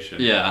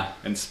vacation. Yeah.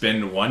 And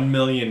spend $1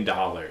 million. Do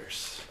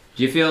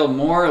you feel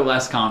more or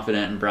less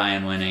confident in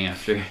Brian winning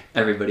after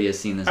everybody has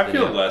seen this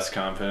video? I feel less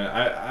confident.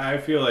 I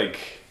feel like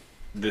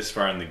this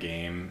far in the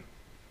game,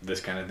 this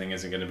kind of thing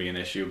isn't going to be an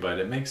issue, but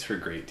it makes for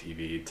great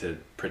TV to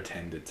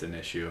pretend it's an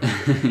issue.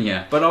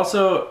 Yeah. But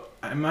also,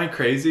 am I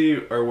crazy,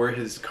 or were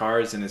his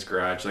cars in his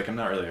garage? Like, I'm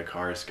not really a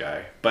cars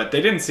guy, but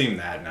they didn't seem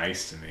that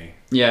nice to me.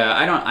 Yeah,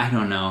 I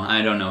don't know.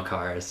 I don't know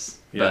cars,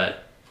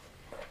 but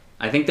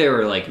I think they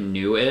were, like,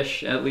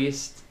 newish at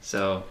least.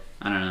 So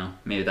I don't know.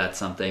 Maybe that's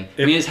something.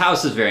 I mean, his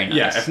house is very nice.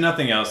 Yeah. If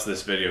nothing else,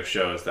 this video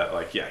shows that,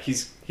 like, yeah,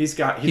 he's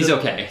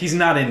okay. He's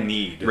not in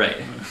need.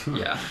 Right.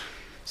 Yeah.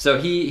 So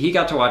he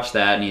got to watch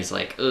that, and he's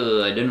like,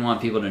 ugh, I didn't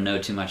want people to know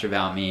too much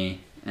about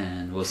me,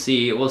 and we'll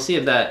see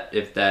if that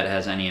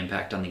has any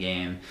impact on the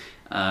game.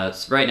 So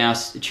right now,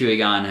 Chewy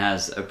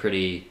has a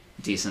pretty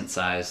decent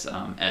size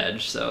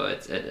edge, so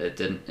it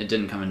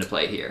didn't come into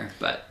play here.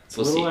 But it's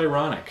a little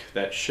ironic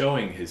that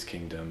showing his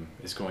kingdom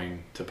is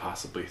going to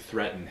possibly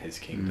threaten his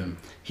kingdom.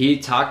 He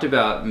talked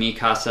about mi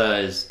casa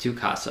is tu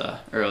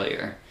casa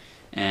earlier,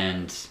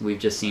 and we've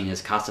just seen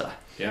his casa.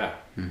 Yeah.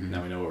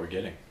 Now we know what we're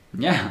getting.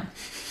 Yeah.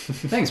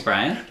 Thanks,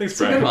 Brian. Thanks,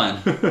 Brian. Brian.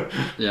 It's a good one.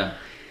 Yeah.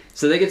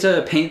 So they get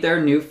to paint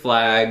their new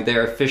flag.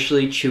 They're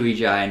officially Chewy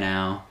Jai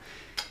now.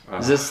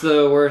 Is this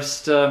the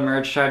worst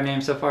merge tribe name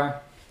so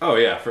far? Oh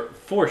yeah,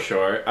 for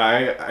sure.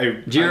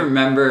 Do you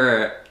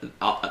remember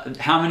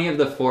how many of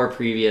the 4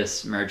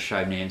 previous merge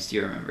tribe names do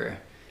you remember?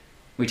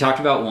 We talked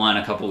about one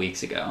a couple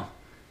weeks ago.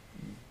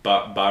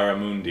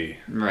 Baramundi.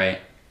 Right.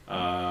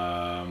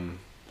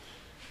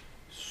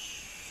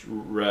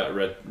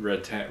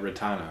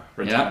 Ratana.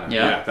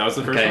 Yeah, that was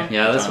the first one?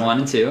 Yeah, that's 1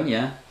 and 2,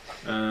 yeah.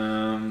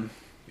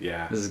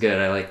 Yeah. This is good,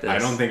 I like this. I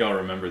don't think I'll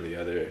remember the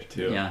other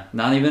 2. Yeah,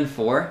 not even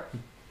 4?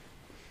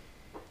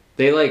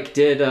 They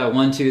did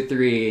 1, 2,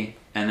 3,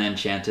 and then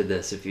chanted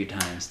this a few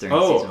times during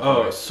season 4.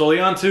 Oh,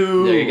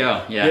 Soliantu! There you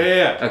go, yeah.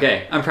 Yeah.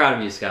 Okay, I'm proud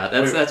of you, Scott.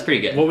 That's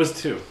pretty good. What was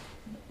 2?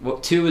 Well,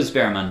 2 was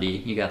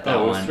Barramundi. You got that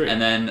what one. was 3?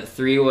 And then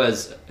 3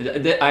 was...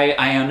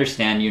 I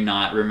understand you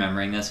not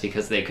remembering this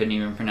because they couldn't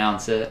even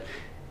pronounce it.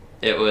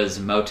 It was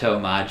Moto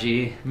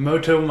Maji.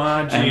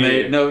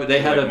 And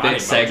they had a big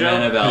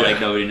segment about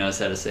nobody knows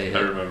how to say it. I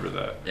remember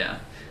that. Yeah.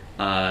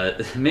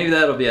 Maybe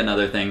that'll be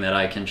another thing that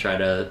I can try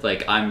to...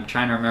 I'm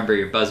trying to remember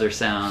your buzzer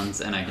sounds,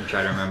 and I can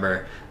try to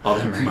remember all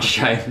the merge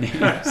tribe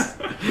names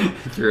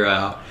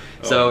throughout.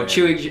 So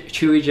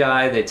Chewy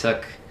Jai, they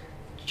took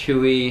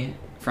Chewy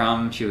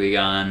from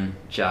Chewygon,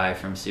 Jai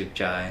from Suk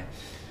Jai.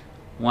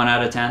 1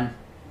 out of 10?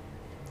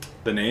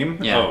 The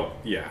name? Yeah. Oh,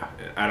 yeah.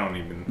 I don't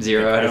even...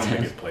 0 out of 10. I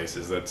don't think it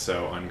places. That's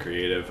so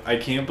uncreative. I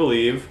can't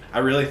believe... I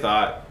really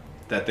thought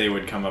that they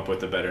would come up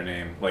with a better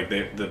name.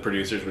 The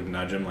producers would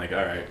nudge them, all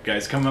right,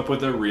 guys, come up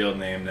with a real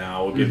name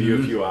now. We'll give you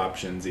a few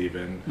options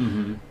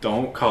even.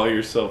 Don't call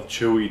yourself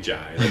Chewy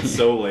Jai. That's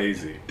so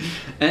lazy.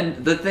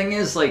 And the thing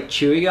is,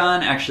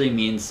 Chewygon actually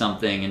means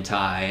something in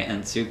Thai,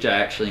 and Suk Jai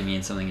actually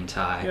means something in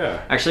Thai.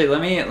 Yeah. Actually, let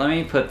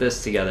me put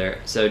this together.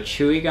 So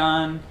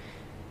Chewygon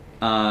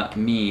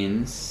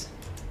means...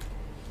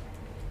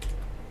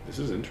 This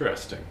is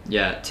interesting.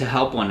 Yeah, to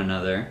help one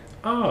another.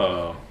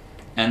 Oh.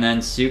 And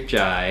then Suk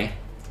Jai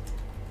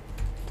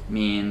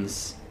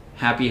means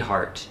happy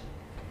heart.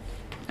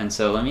 And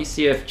so let me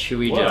see if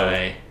Chewy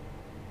Jai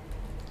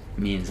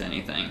means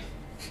anything.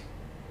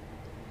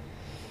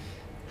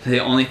 The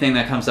only thing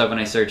that comes up when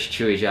I search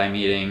Chewy Jai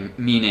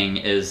meaning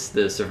is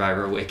the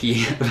Survivor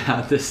wiki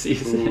about this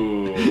season.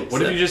 Ooh.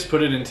 What if you just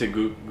put it into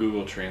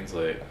Google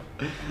Translate?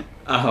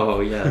 Oh,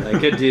 yeah, I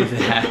could do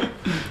that.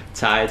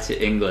 Thai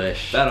to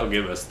English. That'll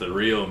give us the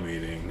real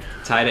meaning.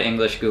 Thai to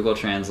English, Google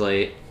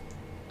Translate.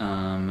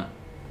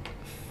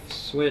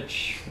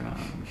 Switch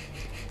from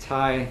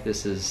Thai.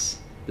 This is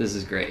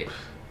great.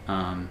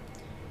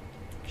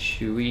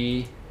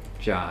 Chewy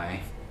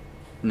Jai.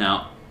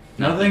 No.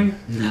 Nothing?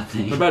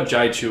 Nothing. What about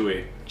Jai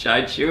Chewy?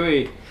 Jai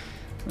Chewy.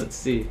 Let's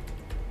see.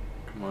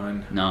 Come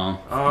on. No.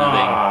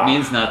 Nothing.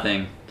 Means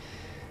nothing.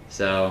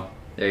 So,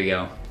 there you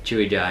go.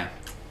 Chewy Jai.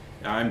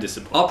 I'm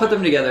disappointed. I'll put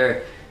them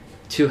together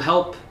to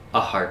help a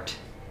heart.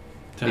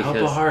 Help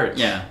a heart.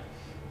 Yeah.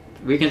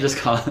 We can just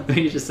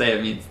say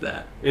it means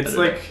that. It's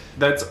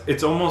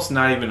it's almost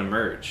not even a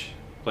merge.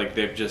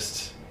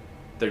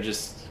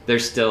 They're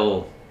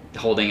still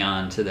holding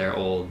on to their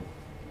old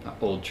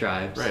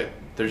tribes. Right.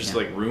 They're just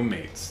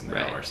roommates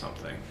now or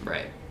something.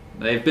 Right.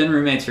 They've been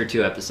roommates for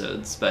 2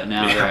 episodes, but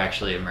now they're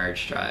actually a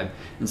merged tribe.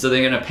 And so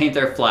they're gonna paint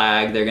their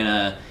flag, they're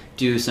gonna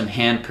do some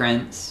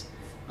handprints.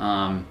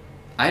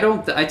 I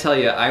don't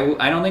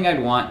think I'd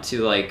want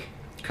to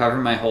cover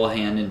my whole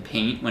hand in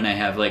paint when I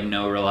have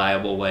no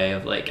reliable way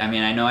of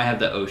I know I have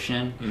the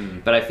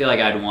ocean, but I feel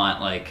I'd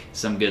want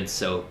some good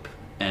soap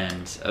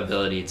and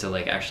ability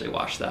to actually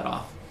wash that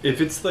off. If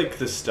it's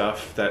the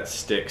stuff that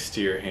sticks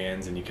to your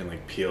hands and you can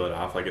peel it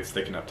off, it's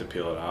thick enough to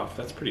peel it off,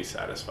 that's pretty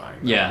satisfying.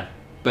 Yeah.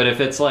 But if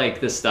it's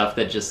the stuff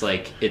that just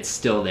it's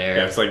still there.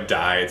 Yeah, it's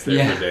dye, it's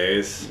there for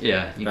days.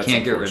 Yeah, you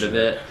can't get rid of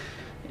it.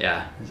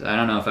 Yeah, I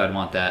don't know if I'd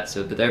want that.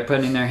 So, but they're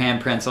putting their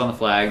handprints on the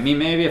flag. I mean,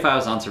 maybe if I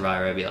was on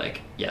Survivor, I'd be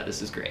yeah,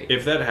 this is great.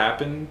 If that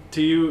happened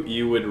to you,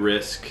 you would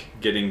risk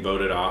getting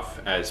voted off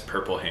as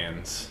purple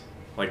hands.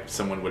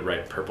 Someone would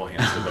write purple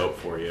hands to vote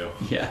for you.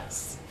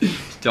 Yes.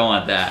 Don't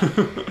want that.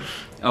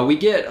 We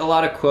get a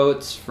lot of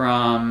quotes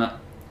from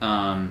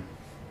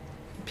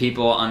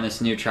people on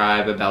this new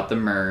tribe about the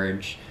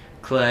merge.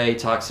 Clay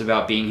talks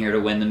about being here to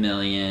win the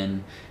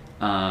million.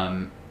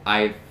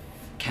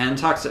 Ken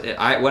talks.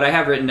 What I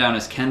have written down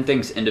is Ken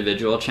thinks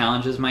individual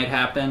challenges might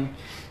happen,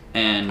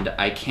 and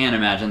I can't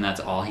imagine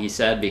that's all he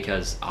said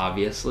because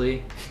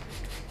obviously.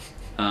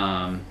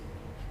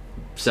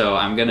 So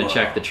I'm gonna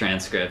check the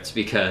transcripts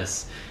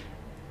because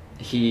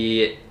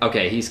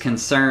he's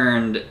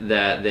concerned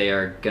that they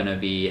are gonna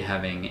be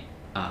having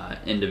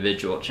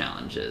individual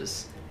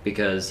challenges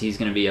because he's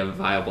gonna be a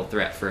viable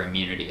threat for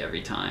immunity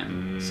every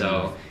time.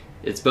 So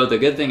it's both a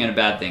good thing and a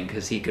bad thing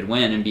because he could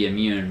win and be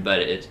immune, but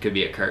it could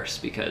be a curse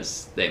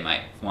because they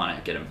might want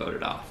to get him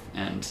voted off.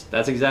 And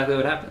that's exactly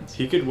what happens.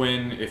 He could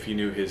win if he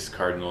knew his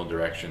cardinal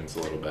directions a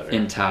little better.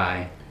 In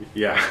Thai.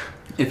 Yeah.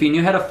 If he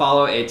knew how to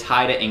follow a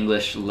Thai to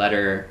English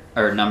letter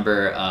or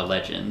number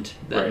legend,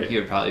 then he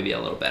would probably be a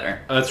little better.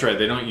 Oh, that's right.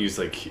 They don't use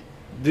like...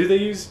 Do they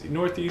use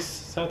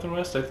northeast, south, and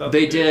west? I thought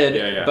they did.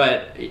 Yeah.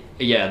 But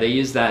yeah, they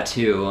use that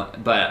too.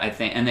 But I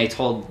think, and they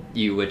told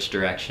you which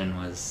direction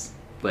was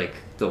like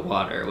the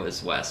water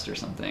was west or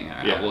something.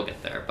 Yeah, we'll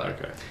get there. But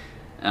okay.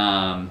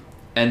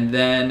 And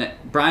then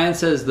Brian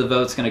says the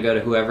vote's going to go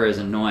to whoever is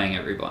annoying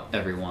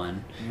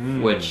everyone,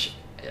 which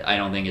I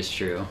don't think is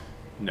true.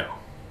 No.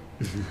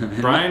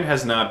 Brian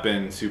has not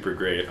been super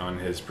great on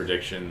his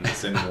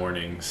predictions and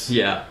warnings.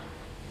 Yeah.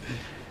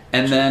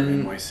 And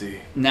then NYC.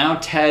 Now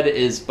Ted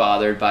is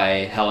bothered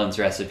by Helen's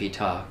recipe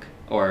talk,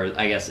 or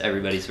I guess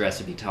everybody's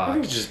recipe talk. I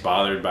think he's just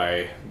bothered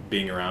by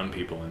being around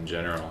people in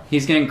general.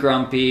 He's getting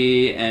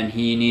grumpy and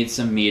he needs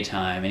some me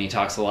time, and he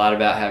talks a lot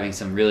about having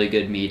some really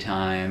good me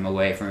time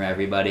away from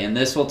everybody. And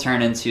this will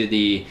turn into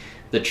the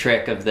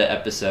trick of the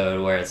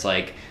episode where it's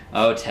like,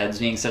 oh, Ted's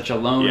being such a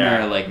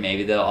loner, like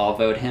maybe they'll all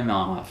vote him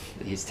off.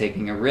 He's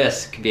taking a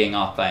risk being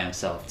off by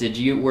himself.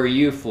 Were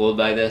you fooled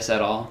by this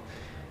at all?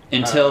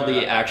 Until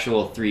the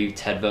actual 3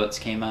 Ted votes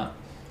came up?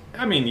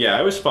 I mean, yeah,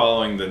 I was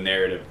following the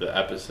narrative of the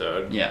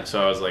episode. Yeah.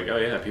 So I was like, oh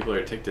yeah, people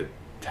are ticked at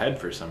Ted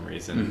for some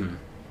reason.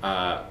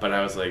 But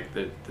I was like,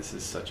 this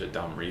is such a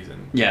dumb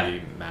reason to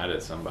be mad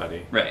at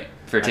somebody. Right,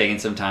 for taking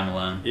some time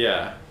alone.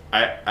 Yeah.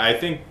 I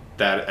think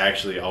that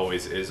actually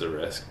always is a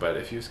risk, but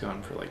if he was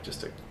gone for like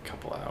just a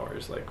couple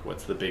hours, like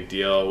what's the big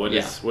deal?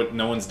 What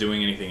no one's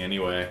doing anything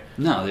anyway.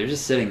 No, they're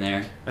just sitting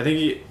there. I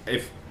think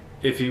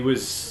if he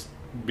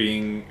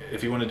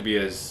wanted to be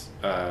as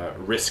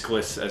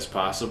riskless as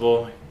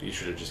possible, he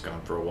should have just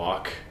gone for a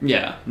walk.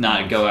 Yeah,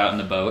 not go out in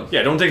the boat.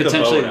 Yeah, don't take the boat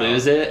out. Potentially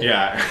lose it.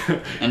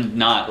 Yeah. And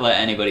not let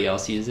anybody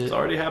else use it. It's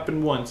already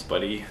happened once,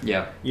 buddy.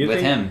 Yeah,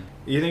 him.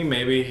 You think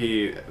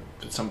maybe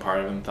some part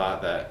of him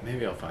thought that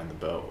maybe I'll find the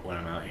boat when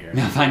I'm out here.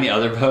 I'll find the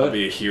other boat? I'll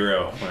be a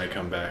hero when I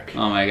come back.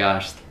 Oh my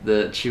gosh,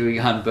 the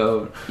Chewy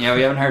boat. Yeah,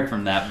 we haven't heard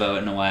from that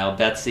boat in a while.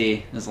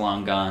 Betsy is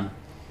long gone.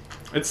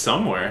 It's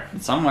somewhere.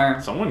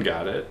 Someone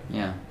got it.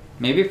 Yeah.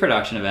 Maybe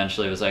production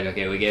eventually was like,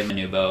 okay, we gave him a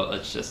new boat,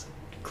 let's just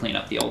clean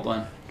up the old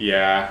one.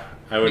 Yeah,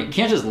 I would. You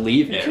can't just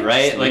leave it,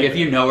 right? Like, if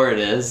you know where it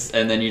is,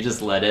 and then you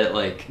just let it,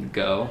 like,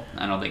 go,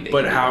 I don't think they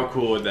But can how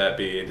cool would that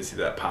be to see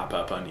that pop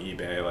up on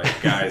eBay?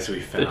 Like, guys, we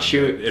found the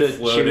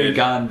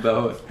Chewy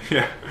boat.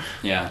 Yeah.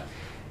 Yeah.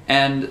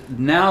 And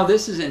now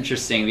this is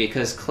interesting,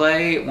 because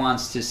Clay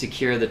wants to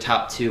secure the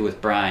top 2 with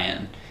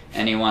Brian,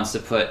 and he wants to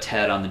put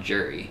Ted on the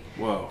jury.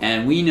 Whoa.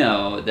 And we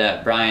know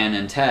that Brian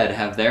and Ted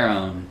have their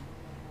own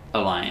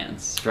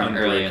alliance from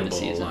earlier in the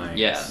season. Alliance.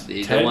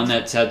 Yeah, the one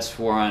that Ted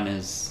swore on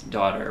his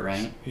daughter,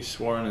 right? He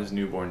swore on his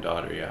newborn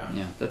daughter, yeah.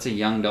 Yeah, that's a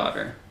young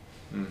daughter.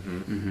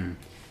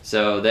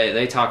 So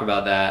they talk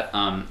about that.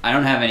 I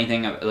don't have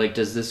anything, like,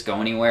 does this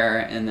go anywhere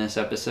in this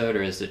episode,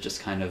 or is it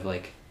just kind of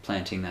like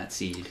planting that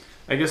seed?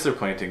 I guess they're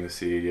planting the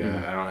seed,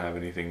 yeah. I don't have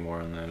anything more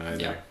on that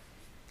either. Yeah.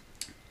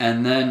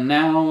 And then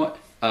now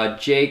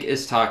Jake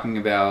is talking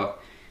about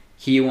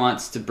he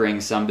wants to bring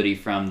somebody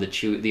from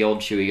the old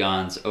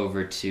Chewigans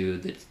over to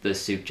the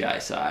Sukjai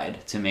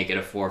side to make it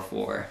a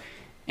 4-4.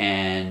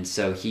 And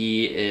so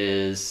he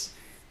is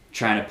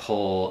trying to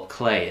pull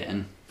Clay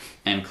in.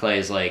 And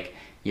Clay's like,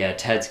 yeah,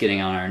 Ted's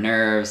getting on our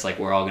nerves. Like,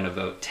 we're all going to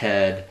vote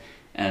Ted.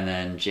 And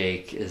then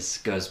Jake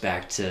goes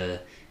back to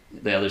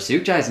the other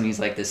Sukjais and he's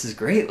like, this is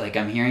great. Like,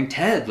 I'm hearing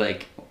Ted.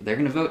 Like, they're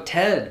going to vote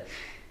Ted.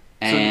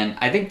 And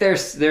I think they're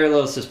a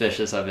little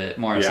suspicious of it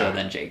more so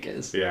than Jake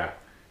is. Yeah.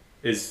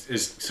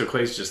 So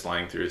Clay's just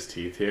lying through his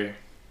teeth here?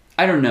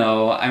 I don't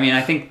know. I mean,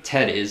 I think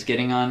Ted is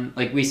getting on.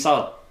 Like, we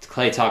saw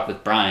Clay talk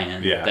with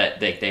Brian that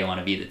they want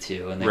to be the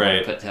 2 and they want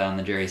to put Ted on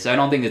the jury. So I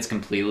don't think it's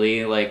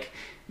completely, like,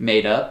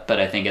 made up, but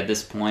I think at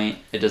this point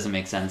it doesn't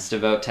make sense to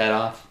vote Ted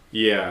off.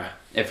 Yeah.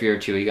 If you're a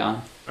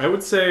Chewigan. I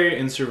would say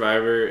in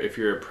Survivor, if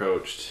you're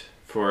approached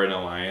for an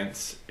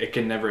alliance, it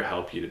can never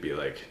help you to be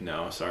like,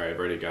 no, sorry, I've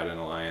already got an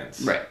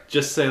alliance. Right.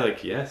 Just say,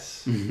 like,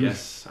 yes,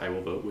 yes, I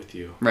will vote with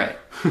you. Right.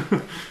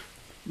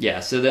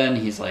 Yeah, so then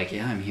he's like,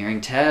 yeah, I'm hearing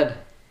Ted.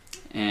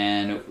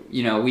 And,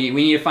 you know, we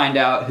need to find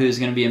out who's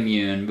going to be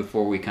immune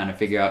before we kind of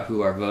figure out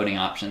who our voting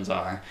options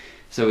are.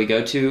 So we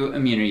go to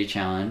Immunity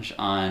Challenge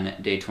on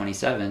day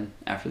 27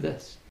 after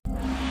this.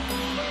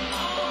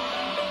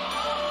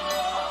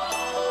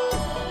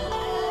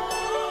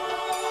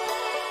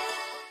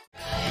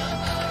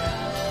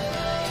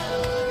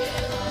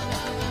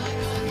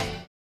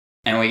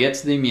 And we get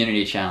to the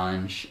Immunity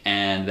Challenge,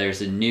 and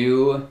there's a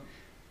new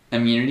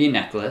immunity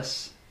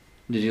necklace.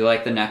 Did you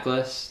like the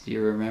necklace? Do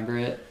you remember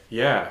it?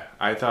 Yeah,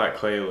 I thought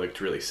Clay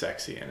looked really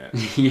sexy in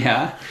it.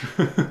 Yeah?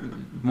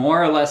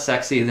 More or less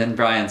sexy than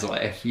Brian's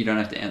wife. You don't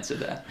have to answer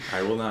that.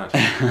 I will not.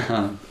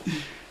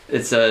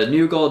 It's a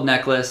new gold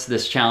necklace.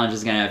 This challenge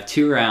is going to have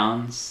 2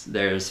 rounds.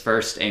 There's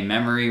first a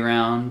memory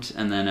round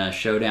and then a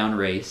showdown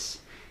race.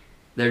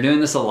 they're doing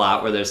this a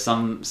lot where there's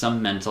some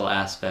mental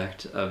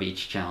aspect of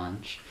each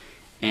challenge.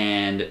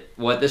 And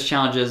what this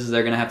challenge is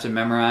they're going to have to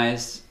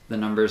memorize the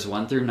numbers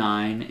 1 through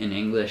 9 in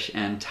English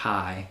and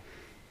Thai.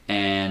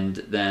 And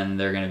then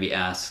they're going to be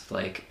asked,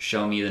 like,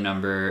 show me the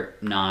number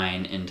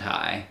 9 in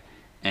Thai.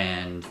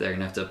 And they're going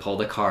to have to pull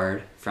the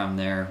card from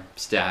their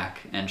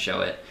stack and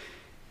show it.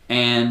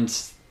 And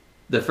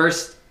the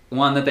first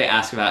one that they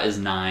ask about is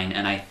 9,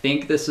 and I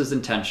think this is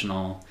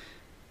intentional.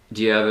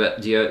 Do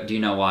you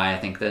know why I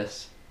think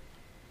this?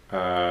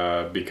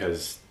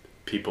 Because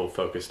people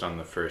focused on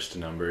the first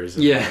numbers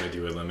and wanted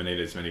to eliminate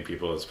as many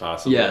people as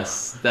possible.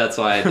 Yes, that's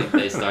why I think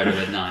they started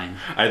with 9.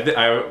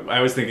 I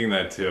was thinking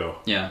that too.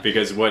 Yeah.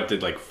 Because what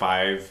did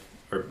 5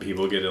 or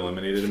people get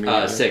eliminated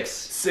immediately? 6.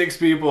 6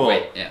 people.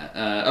 Wait,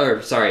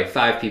 yeah.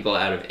 5 people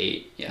out of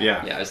 8.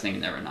 Yeah. Yeah, I was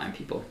thinking there were 9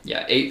 people.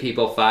 Yeah, 8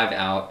 people, 5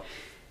 out.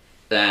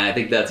 And I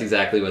think that's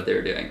exactly what they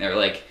were doing. They were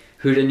like,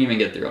 who didn't even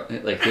get through? Who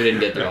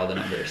didn't get through all the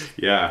numbers?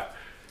 Yeah.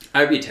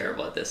 I'd be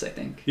terrible at this, I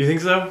think. You think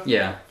so?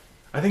 Yeah.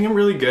 I think I'm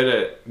really good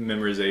at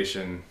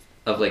memorization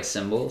of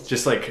symbols.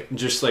 Just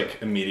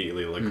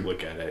immediately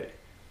look at it.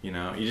 You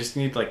know, you just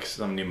need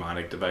some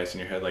mnemonic device in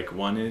your head.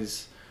 1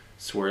 is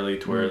swirly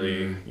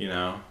twirly. You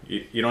know,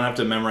 you don't have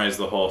to memorize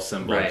the whole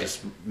symbol. Right.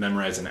 Just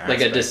memorize an aspect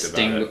about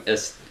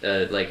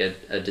it.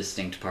 A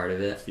distinct part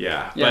of it.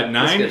 Yeah, but 9.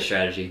 That's a good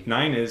strategy.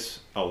 9 is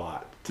a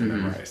lot to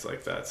memorize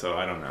like that. So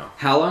I don't know.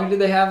 How long do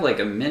they have?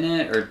 A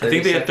minute or 30 I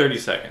think they had 30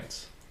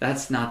 seconds.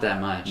 That's not that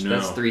much. No.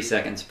 That's 3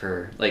 seconds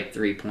per,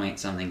 3 point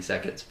something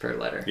seconds per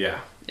letter.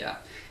 Yeah. Yeah.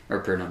 Or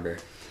per number.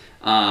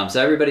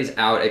 So everybody's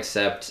out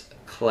except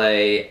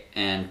Clay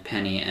and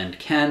Penny and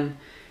Ken.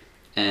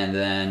 And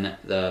then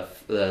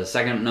the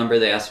second number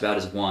they asked about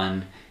is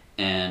 1,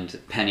 and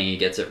Penny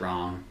gets it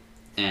wrong.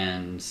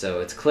 And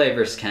so it's Clay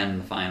versus Ken in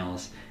the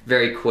finals.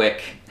 Very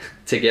quick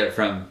to get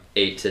from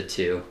 8 to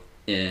 2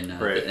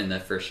 in the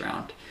first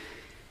round.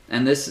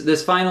 And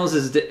this finals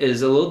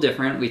is a little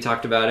different. We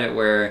talked about it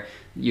where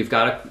you've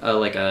got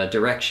a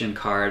direction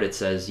card. It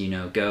says,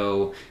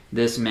 go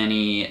this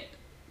many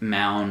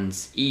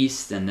mounds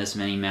east and this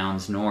many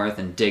mounds north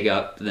and dig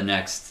up the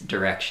next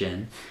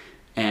direction.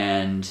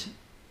 And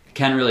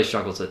Ken really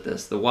struggles with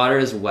this. The water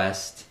is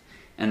west,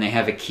 and they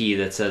have a key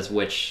that says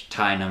which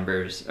Thai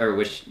numbers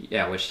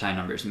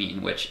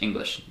mean which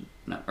English,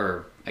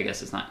 or I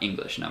guess it's not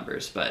English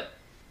numbers, but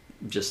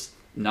just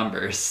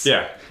numbers.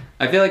 Yeah.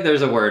 I feel like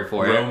there's a word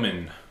for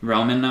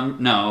Roman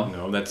number?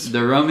 No, that's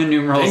the Roman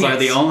numerals are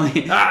the only.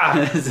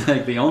 It's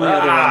the only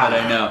other one that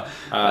I know.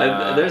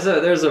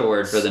 There's a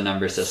word for the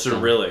number system.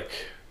 Cyrillic.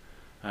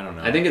 I don't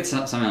know. I think it's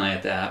something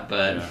like that,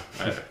 but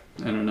I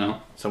don't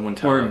know. Someone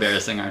tell We're us.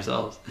 embarrassing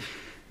ourselves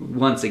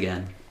once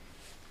again.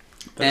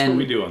 That's what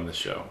we do on this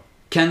show.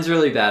 Ken's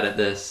really bad at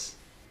this.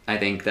 I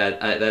think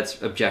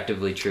that's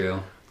objectively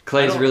true.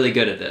 Clay's really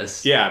good at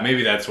this. Yeah,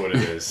 maybe that's what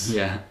it is.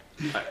 Yeah.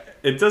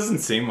 It doesn't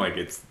seem like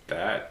it's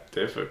that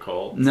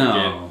difficult to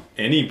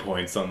get any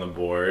points on the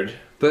board.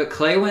 But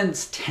Clay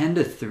wins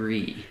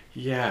 10-3.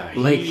 Yeah.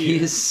 He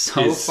is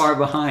so far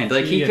behind.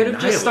 He could have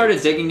just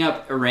started digging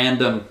up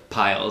random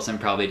piles and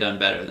probably done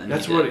better than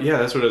that's what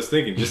I was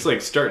thinking. Just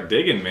start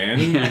digging, man.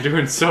 Yeah. You're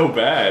doing so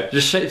bad.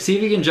 Just see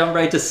if you can jump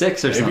right to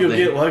 6 or something.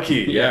 Maybe you'll get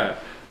lucky. Yeah.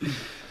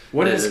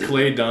 What has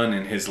Clay done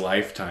in his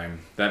lifetime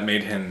that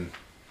made him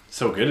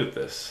so good at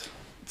this?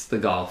 It's the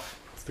golf.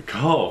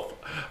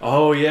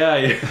 Oh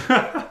yeah.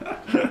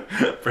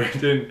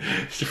 Brandon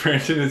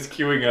is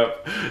queuing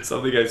up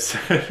something I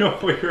said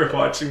when we were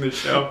watching the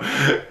show,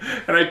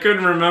 and I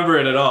couldn't remember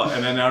it at all.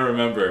 And I now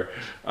remember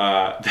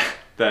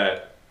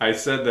that I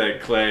said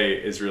that Clay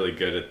is really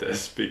good at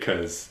this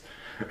because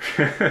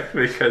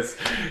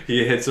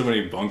he hit so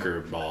many bunker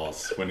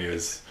balls when he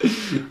was.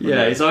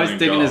 He's always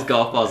digging his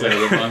golf balls out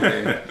of the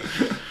bunker.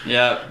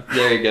 Yeah,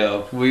 there you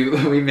go.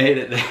 We made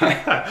it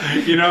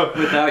there.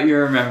 Without you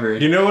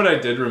remembering. You know what I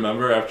did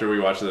remember after we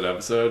watched that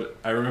episode?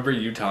 I remember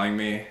you telling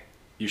me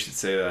you should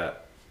say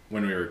that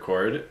when we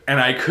record, and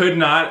I could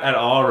not at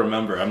all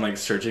remember. I'm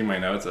searching my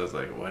notes. I was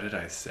like, what did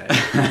I say?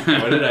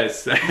 What did I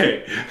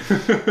say?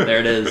 There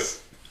it is.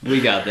 We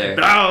got there.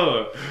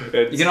 No,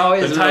 you can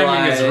always the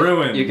timing is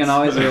ruined. You can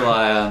always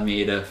rely on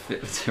me to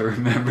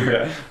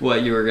remember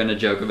what you were going to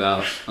joke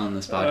about on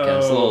this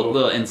podcast. A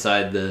little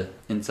inside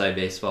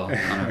baseball on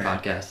our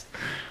podcast.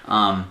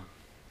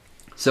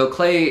 So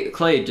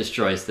Clay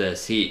destroys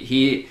this.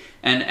 He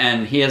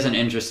has an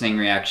interesting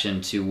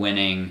reaction to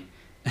winning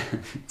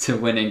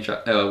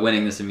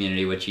this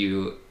immunity, which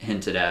you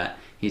hinted at.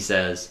 He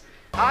says,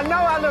 "I know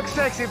I look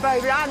sexy,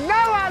 baby. I know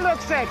I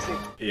look sexy."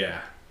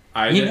 Yeah.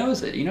 He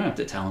knows it. You don't have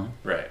to tell him.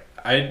 Right.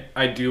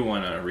 I do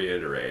want to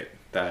reiterate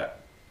that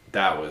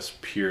was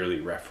purely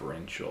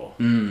referential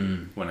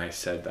when I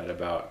said that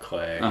about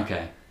Clay.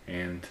 Okay.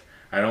 And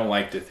I don't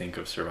like to think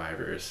of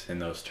survivors in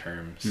those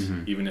terms,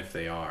 even if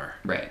they are.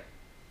 Right.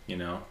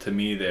 To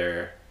me,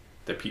 they're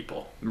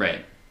people.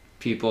 Right.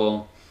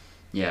 People,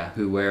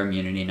 who wear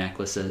immunity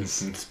necklaces.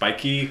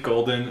 Spiky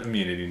golden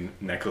immunity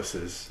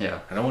necklaces.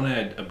 Yeah. I don't want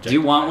to objectify. Do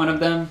you want one of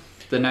them?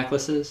 the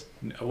necklaces?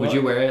 Well, would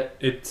you wear it?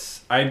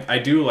 It's I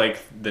do like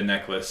the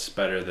necklace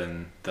better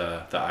than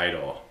the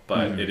idol,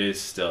 but it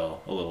is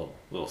still a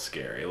little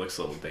scary. It looks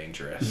a little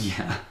dangerous.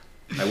 Yeah.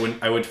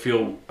 I would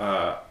feel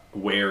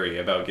wary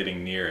about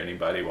getting near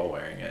anybody while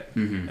wearing it,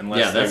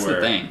 unless that's they were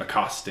the thing.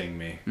 accosting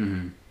me.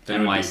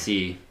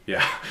 NYC.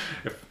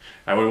 If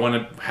I would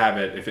want to have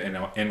it if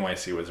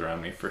NYC was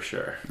around me for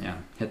sure. Yeah,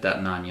 hit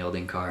that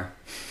non-yielding car.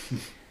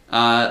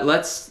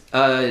 Let's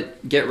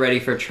get ready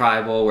for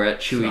Tribal. We're at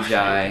Chewy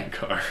Jai.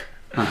 Car.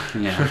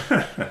 Yeah,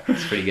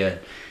 it's pretty good.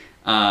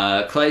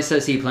 Clay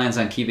says he plans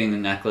on keeping the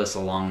necklace a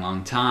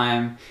long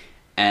time.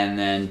 And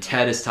then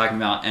Ted is talking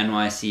about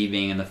NYC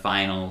being in the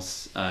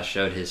finals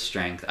showed his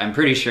strength. I'm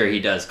pretty sure he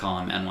does call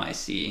him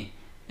NYC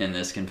in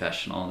this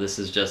confessional. This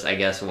is just, I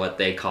guess, what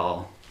they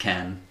call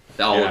Ken.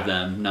 All of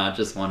them, not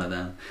just one of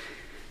them.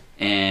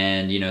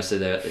 And, so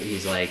that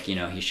he's like,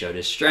 he showed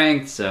his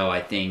strength, so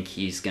I think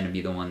he's going to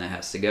be the one that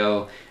has to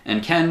go.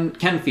 And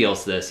Ken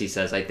feels this. He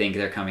says, I think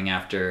they're coming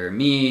after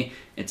me.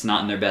 It's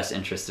not in their best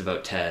interest to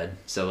vote Ted.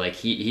 So, like,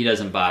 he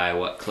doesn't buy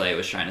what Clay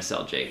was trying to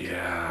sell Jake.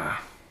 Yeah.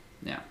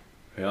 Yeah.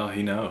 Well,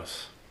 he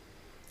knows.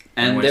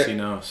 And NYC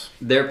knows.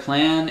 Their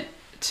plan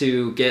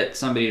to get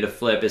somebody to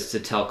flip is to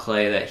tell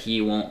Clay that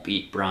he won't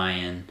beat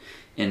Brian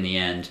in the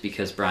end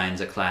because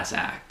Brian's a class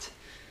act.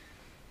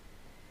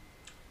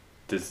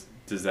 Does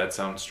that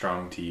sound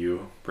strong to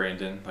you,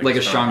 Brandon? Like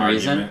a strong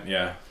reason?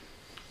 Yeah.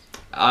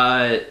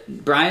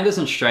 Brian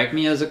doesn't strike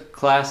me as a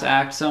class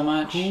act so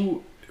much.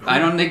 Who? I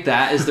don't think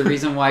that is the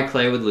reason why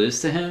Clay would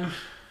lose to him.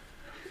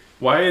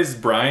 Why is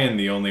Brian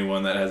the only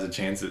one that has a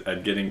chance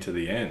at getting to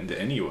the end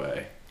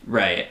anyway?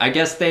 Right. I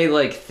guess they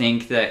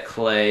think that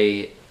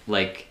Clay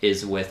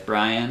is with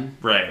Brian.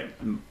 Right.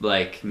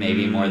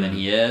 Maybe more than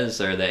he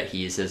is, or that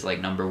he's his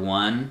number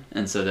one,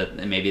 and so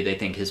that maybe they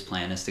think his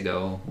plan is to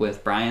go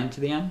with Brian to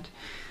the end.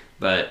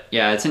 But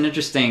yeah, it's an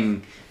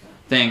interesting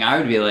thing. I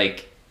would be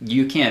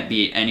you can't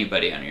beat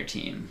anybody on your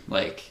team.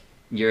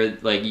 You're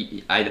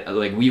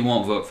we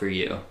won't vote for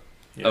you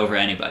over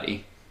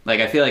anybody.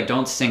 I feel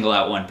don't single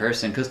out one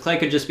person, because Clay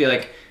could just be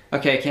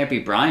okay, I can't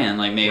beat Brian.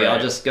 Maybe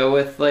I'll just go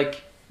with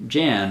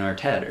Jan or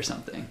Ted or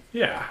something.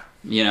 Yeah.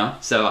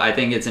 So I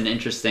think it's an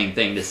interesting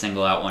thing to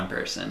single out one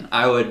person.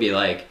 I would be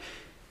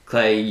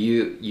Clay,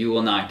 you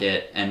will not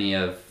get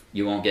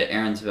you won't get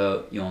Aaron's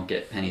vote, you won't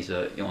get Penny's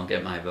vote, you won't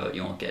get my vote,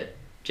 you won't get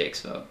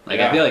Jake's vote.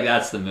 I feel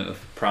that's the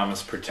move.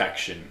 Promise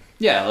protection.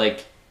 Yeah,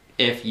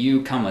 if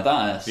you come with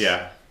us,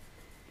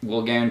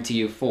 we'll guarantee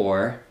you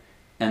 4,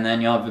 and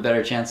then you'll have a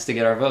better chance to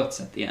get our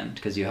votes at the end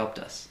because you helped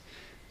us.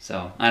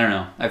 So, I don't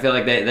know. I feel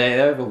they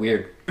have a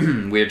weird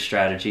weird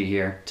strategy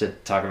here to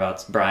talk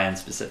about Brian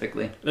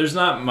specifically. There's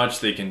not much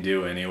they can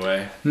do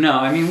anyway. No,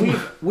 I mean,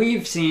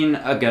 we've seen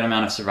a good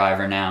amount of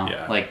Survivor now.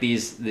 Yeah.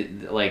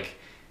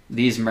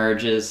 These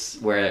merges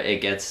where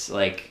it gets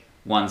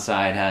one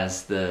side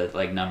has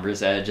the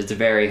numbers edge. It's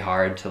very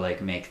hard to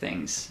make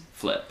things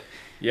flip.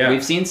 Yeah.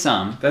 We've seen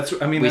some.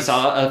 We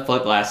saw a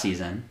flip last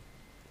season.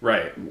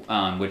 Right.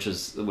 Which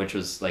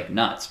was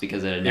nuts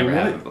because it had never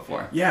happened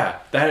before. Yeah,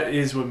 that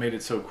is what made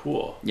it so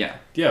cool. Yeah.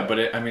 Yeah,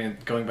 but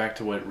going back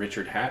to what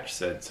Richard Hatch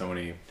said so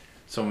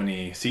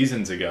many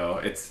seasons ago,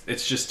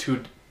 it's just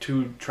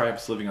two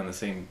tribes living on the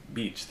same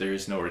beach. There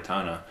is no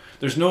Ratana.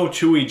 There's no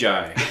Chewy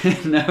Jai.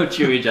 No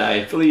Chewy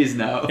Jai, please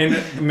no.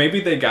 And maybe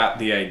they got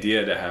the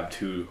idea to have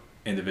two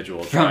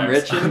individual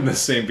tribes on the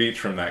same beach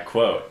from that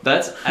quote.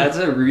 That's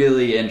a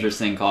really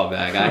interesting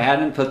callback. I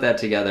hadn't put that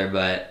together,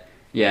 but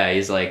yeah,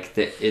 he's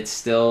it's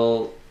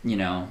still,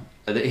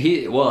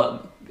 Richard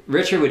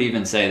would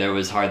even say there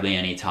was hardly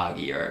any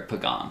Tagi or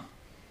Pagam.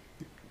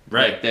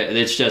 Right.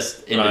 It's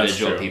just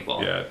individual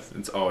people. Yeah,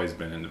 it's always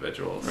been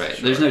individuals. Right.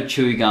 Sure. There's no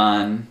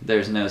Chewy-gon,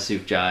 there's no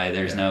Suk-jai,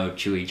 there's no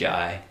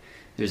Chewy-jai,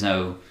 there's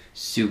no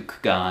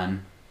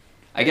Suk-gon.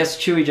 I guess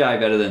Chewy-jai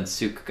better than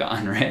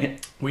Suk-gon,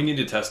 right? We need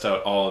to test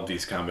out all of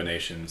these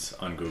combinations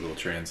on Google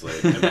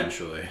Translate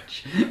eventually.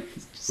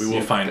 We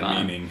will find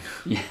meaning.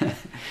 Yeah.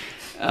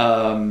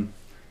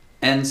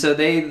 And so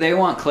they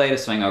want Clay to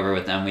swing over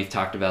with them. We've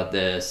talked about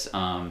this.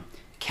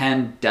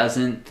 Ken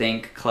doesn't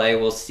think Clay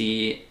will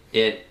see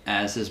it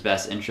as his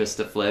best interest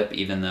to flip,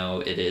 even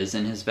though it is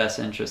in his best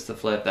interest to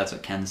flip. That's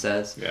what Ken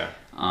says. Yeah.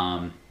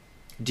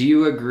 Do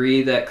you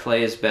agree that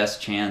Clay's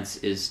best chance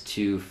is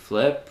to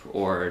flip,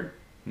 or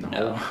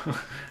no?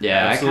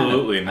 Yeah,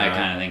 absolutely not. I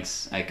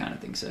kind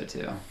of think so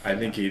too. I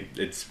think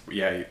it's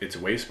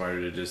way smarter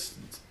to just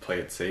play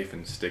it safe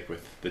and stick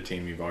with the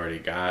team you've already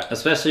got.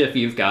 Especially if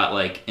you've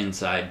got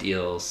inside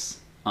deals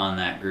on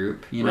that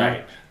group,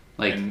 Right.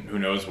 And who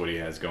knows what he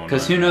has going on.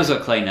 Because who knows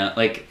what Clay knows.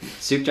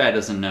 Suk-jai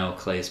doesn't know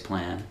Clay's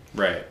plan.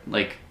 Right.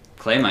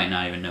 Clay might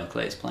not even know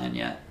Clay's plan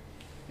yet.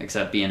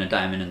 Except being a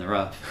diamond in the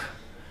rough.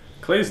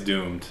 Clay's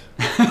doomed.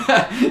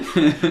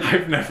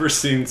 I've never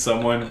seen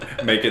someone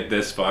make it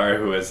this far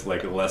who has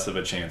less of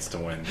a chance to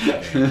win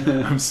the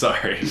game. I'm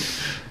sorry.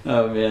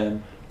 Oh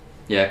man.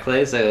 Yeah,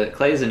 Clay's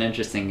an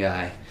interesting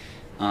guy.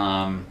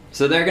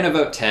 So they're gonna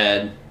vote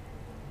Ted,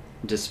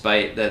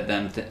 despite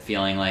them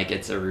feeling like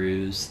it's a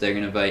ruse. They're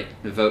gonna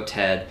vote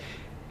Ted,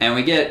 And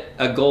we get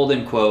a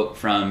golden quote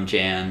from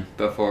Jan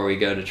before we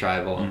go to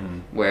Tribal,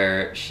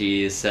 where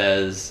she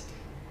says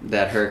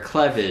that her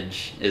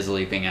cleavage is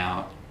leaping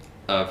out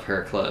of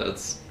her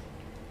clothes.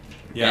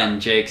 Yeah.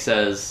 And Jake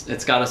says,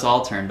 it's got us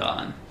all turned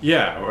on.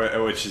 Yeah,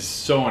 which is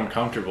so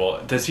uncomfortable.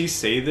 Does he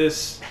say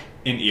this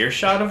in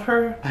earshot of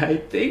her? I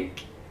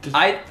think...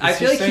 I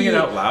feel like saying it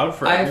out loud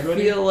for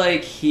everybody? I feel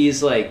like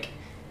he's, like,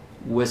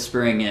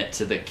 whispering it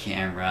to the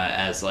camera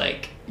as,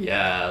 like,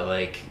 yeah,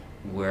 like...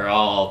 we're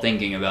all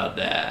thinking about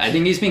that. I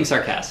think he's being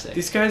sarcastic.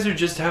 These guys are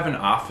just having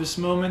office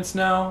moments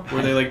now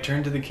where they like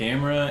turn to the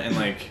camera and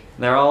like...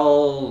 They're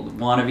all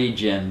wannabe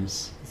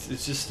Jims.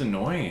 It's just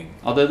annoying.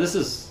 Although this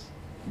is...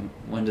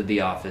 When did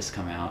The Office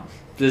come out?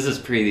 This is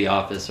pre-The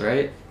Office,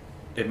 right?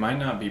 It might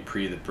not be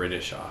pre the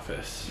British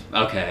Office.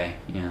 Okay,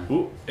 yeah.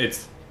 Ooh,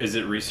 is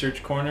it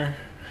Research Corner?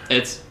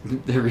 It's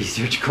the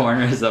Research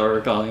Corner, is that what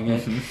we're calling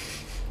it?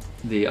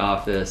 The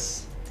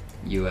Office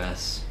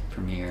US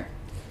premiere.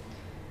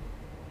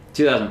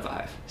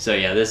 2005. So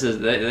yeah, this is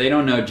they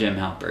don't know Jim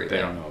Halpert. They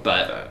don't know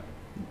about that.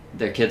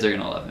 Their kids are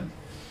gonna love him.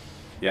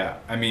 Yeah,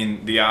 I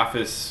mean, The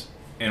Office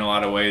in a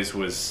lot of ways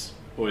was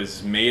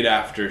made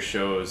after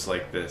shows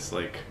like this,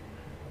 like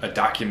a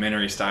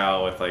documentary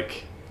style with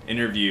like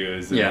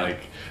interviews and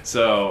like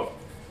so.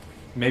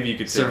 Maybe you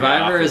could say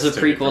Survivor is a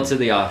prequel to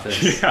The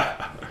Office.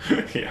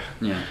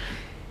 Yeah.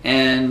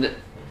 And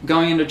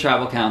going into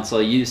Tribal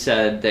Council, you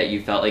said that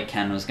you felt like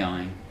Ken was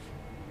going.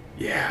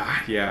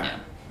 Yeah.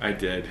 I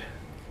did.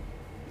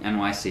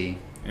 NYC.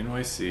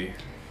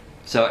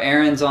 So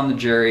Erin's on the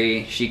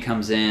jury. She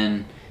comes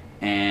in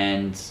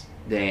and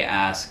they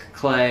ask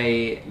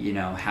Clay, you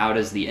know, how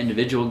does the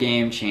individual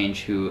game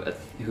change who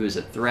is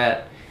a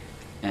threat?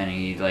 And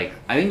he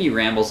I think he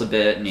rambles a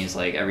bit and he's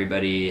like,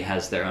 everybody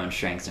has their own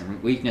strengths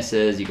and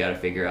weaknesses. You got to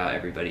figure out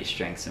everybody's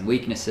strengths and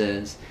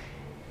weaknesses.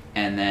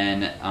 And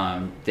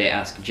then they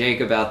ask Jake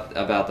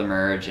about the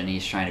merge, and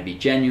he's trying to be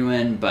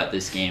genuine, but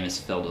this game is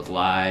filled with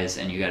lies,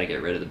 and you got to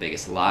get rid of the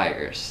biggest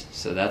liars.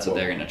 So that's what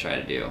they're going to try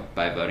to do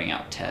by voting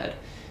out Ted,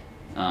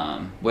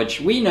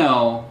 which we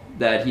know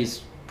that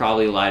he's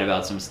probably lied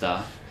about some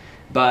stuff,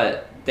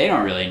 but they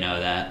don't really know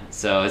that.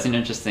 So it's an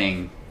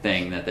interesting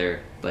thing that they're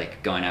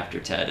like going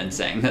after Ted and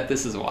saying that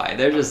this is why.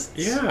 They're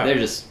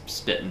just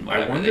spitting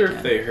whatever. I wonder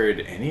if they heard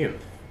any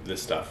of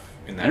this stuff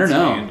in that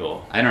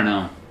scandal. I don't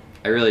know.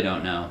 I really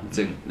don't know.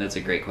 That's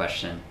a great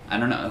question. I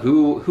don't know.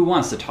 Who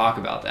wants to talk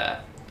about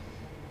that?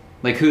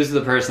 Like, who's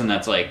the person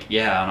that's like,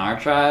 yeah, on our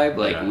tribe,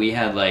 like, we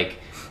had, like,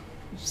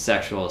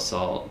 sexual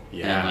assault,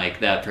 and,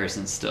 like, that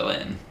person's still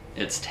in.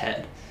 It's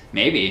Ted.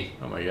 Maybe.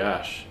 Oh, my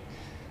gosh.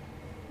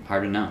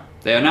 Hard to know.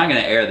 They're not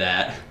going to air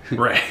that.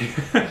 Right.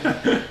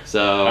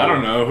 So... I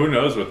don't know. Who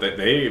knows what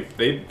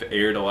they've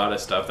aired a lot of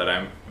stuff that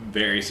I'm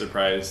very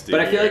surprised to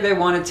But I feel like they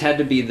wanted Ted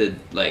to be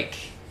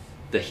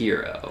the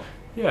hero.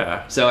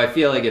 Yeah. So I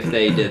feel like if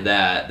they did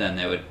that, then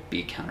they would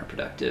be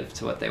counterproductive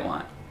to what they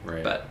want.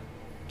 Right. But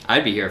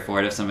I'd be here for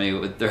it if somebody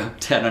would throw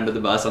Ted under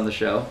the bus on the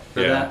show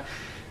for that.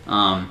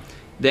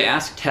 They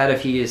asked Ted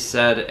if he has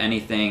said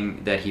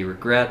anything that he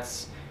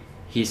regrets.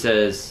 He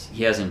says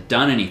he hasn't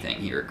done anything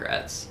he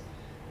regrets,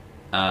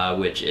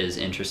 which is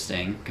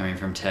interesting coming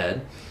from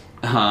Ted.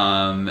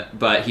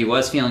 But he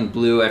was feeling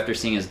blue after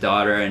seeing his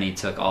daughter, and he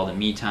took all the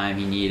me time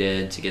he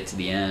needed to get to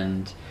the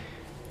end.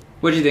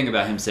 What do you think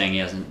about him saying he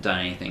hasn't done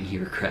anything he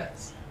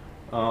regrets?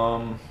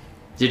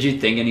 Did you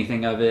think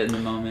anything of it in the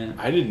moment?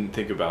 I didn't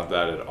think about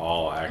that at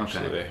all,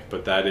 actually. Okay.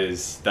 But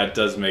that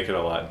does make it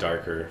a lot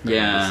darker for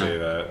him to say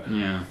that.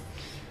 Yeah.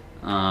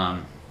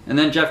 And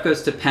then Jeff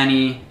goes to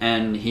Penny,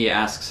 and he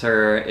asks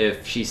her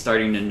if she's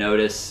starting to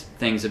notice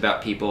things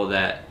about people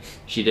that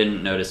she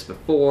didn't notice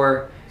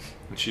before.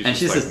 And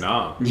she says,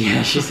 nah.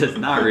 Yeah, she says,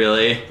 not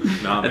really.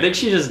 I think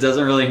she just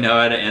doesn't really know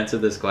how to answer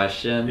this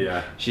question.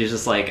 Yeah. She's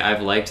just like,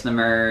 I've liked the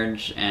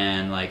merge,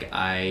 and like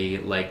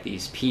I like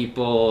these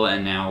people,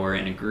 and now we're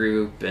in a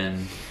group,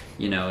 and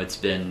you know, it's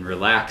been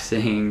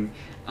relaxing.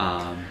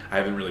 I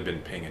haven't really been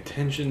paying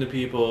attention to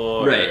people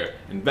or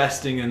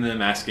investing in them,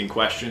 asking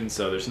questions,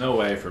 so there's no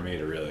way for me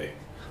to really...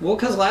 Well,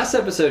 because last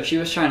episode she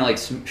was trying to like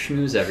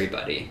schmooze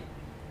everybody.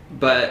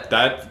 But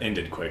that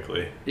ended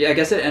quickly. Yeah, I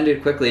guess it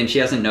ended quickly, and she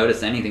hasn't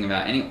noticed anything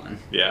about anyone.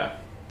 Yeah.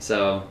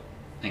 So,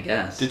 I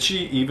guess. Did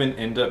she even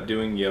end up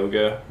doing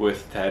yoga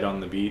with Ted on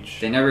the beach?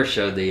 They never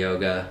showed the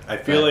yoga. I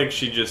feel like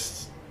she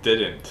just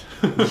didn't.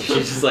 She's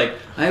just like,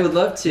 I would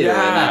love to. Yeah.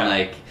 And then,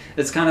 like,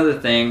 it's kind of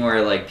the thing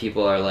where, like,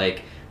 people are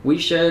like, we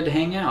should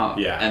hang out.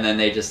 Yeah. And then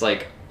they just,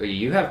 like,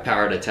 you have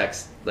power to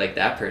text, like,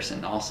 that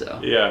person also.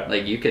 Yeah.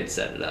 Like, you could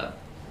set it up.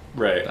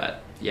 Right.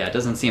 But... yeah, it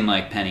doesn't seem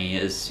like Penny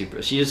is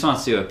super... She just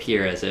wants to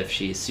appear as if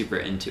she's super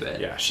into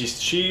it. Yeah,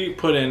 she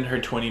put in her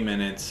 20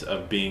 minutes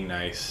of being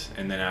nice,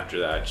 and then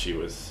after that, she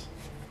was...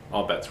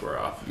 all bets were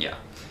off. Yeah.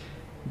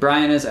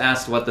 Brian is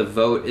asked what the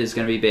vote is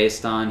going to be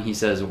based on. He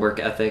says work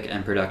ethic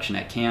and production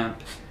at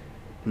camp.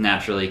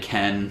 Naturally,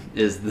 Ken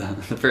is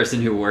the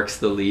person who works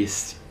the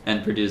least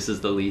and produces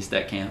the least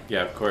at camp.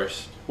 Yeah, of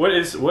course.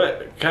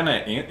 What kind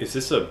of is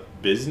this a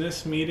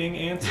business meeting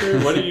answer?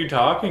 What are you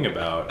talking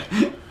about?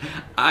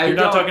 You're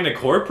not talking to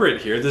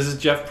corporate here. This is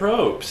Jeff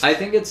Probst. I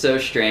think it's so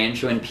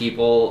strange when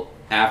people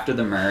after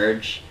the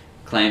merge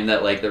claim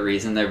that like the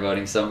reason they're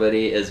voting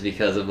somebody is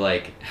because of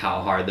like how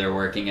hard they're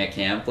working at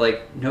camp.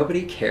 Like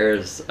nobody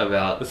cares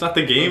about it's not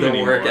the game the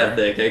anymore. Work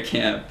ethic at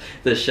camp.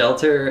 The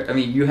shelter, I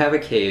mean, you have a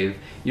cave.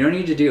 You don't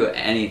need to do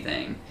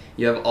anything.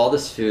 You have all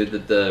this food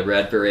that the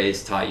Red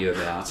Berets taught you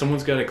about.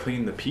 Someone's got to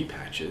clean the pea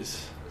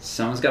patches.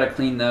 Someone's got to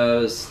clean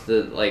those.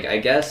 I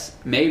guess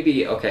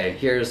maybe okay,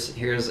 here is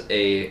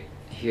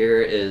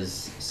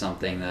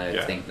something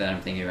that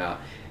I'm thinking about.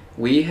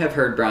 We have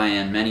heard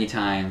Brian many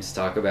times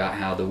talk about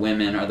how the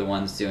women are the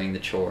ones doing the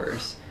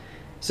chores.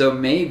 So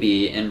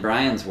maybe in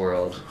Brian's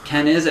world,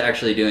 Ken is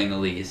actually doing the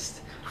least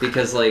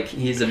because like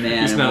he's a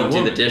man and won't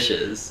do the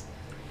dishes.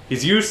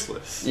 He's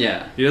useless.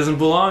 Yeah. He doesn't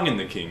belong in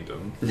the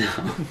kingdom. No.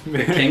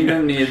 The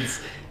kingdom needs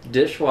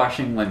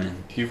dishwashing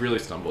women. He really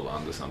stumbled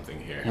onto something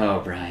here. Oh,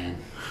 Brian.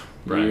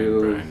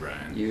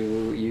 Brian.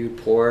 You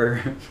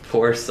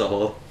poor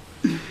soul.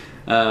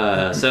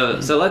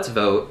 So let's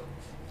vote.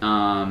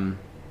 I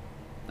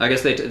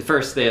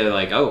guess they're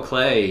like, oh,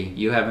 Clay,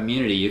 you have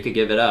immunity, you could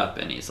give it up.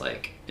 And he's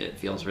like, it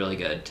feels really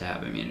good to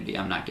have immunity.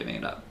 I'm not giving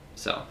it up.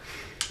 So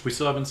we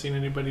still haven't seen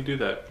anybody do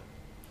that.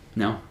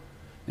 No,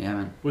 we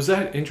haven't. Was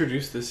that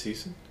introduced this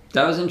season?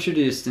 That was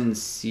introduced in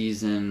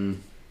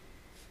season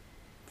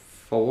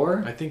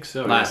 4? I think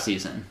so. Last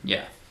season,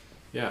 yeah.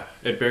 Yeah,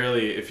 it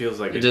feels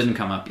like it didn't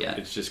come up yet.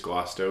 It's just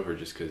glossed over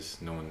just because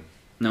no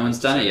one's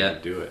done it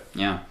yet. Do it.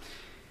 Yeah.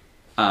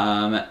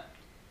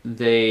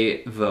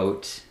 They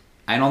vote.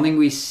 I don't think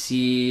we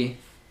see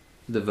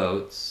the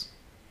votes.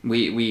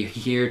 We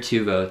hear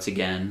 2 votes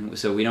again,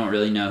 so we don't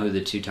really know who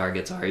the 2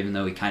 targets are, even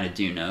though we kind of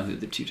do know who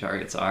the 2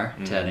 targets are,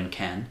 Ted and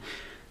Ken.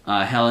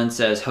 Helen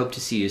says, hope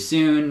to see you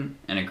soon,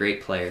 and a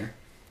great player.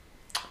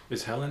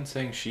 Is Helen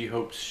saying she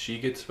hopes she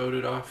gets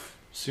voted off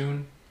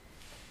soon?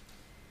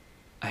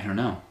 I don't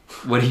know.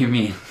 What do you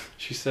mean?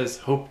 She says,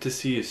 hope to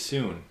see you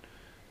soon.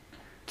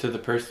 To the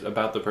person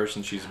about the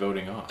person she's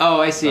voting off.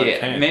 Oh, I see.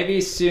 Maybe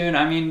soon.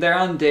 I mean, they're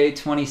on day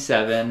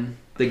 27.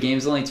 The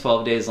game's only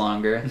 12 days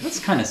longer.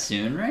 That's kind of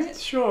soon, right?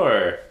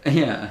 Sure.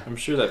 Yeah. I'm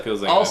sure that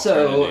feels like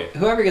also, an eternity.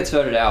 Whoever gets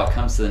voted out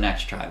comes to the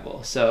next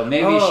tribal. So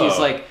maybe she's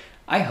like,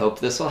 I hope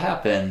this will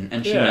happen,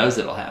 and she knows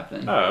it'll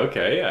happen. Oh,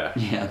 okay, yeah.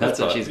 Yeah, that's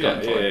what she's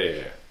going for.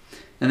 Yeah.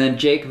 And then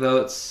Jake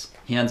votes.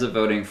 He ends up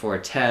voting for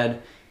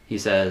Ted. He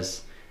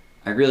says,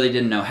 I really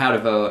didn't know how to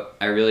vote.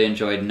 I really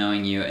enjoyed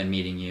knowing you and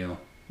meeting you.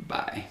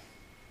 Bye.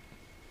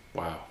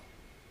 Wow.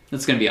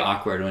 It's going to be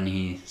awkward when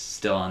he's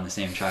still on the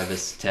same tribe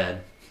as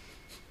Ted.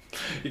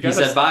 He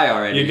said bye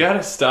already. You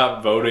gotta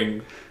stop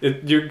voting.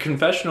 Your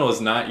confessional is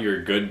not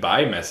your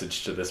goodbye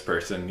message to this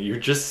person. You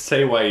just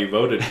say why you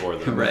voted for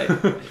them. Right.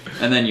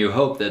 And then you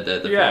hope that the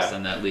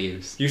person that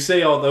leaves. You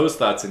say all those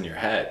thoughts in your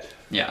head.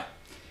 Yeah.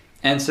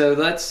 And so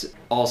let's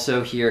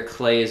also hear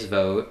Clay's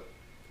vote.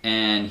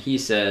 And he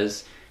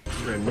says,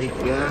 you're a neat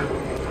guy,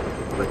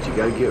 but you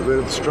gotta get rid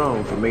of the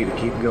strong for me to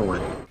keep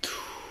going.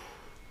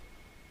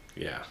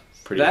 Yeah.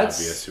 Pretty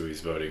obvious who he's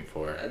voting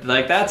for.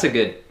 Like, that's a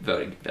good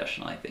voting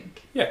confessional, I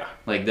think. Yeah.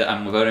 Like,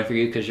 I'm voting for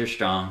you because you're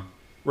strong.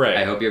 Right.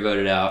 I hope you're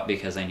voted out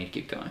because I need to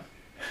keep going.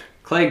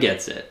 Clay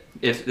gets it.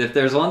 If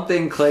there's one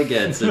thing Clay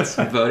gets, it's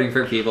voting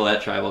for people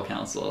at tribal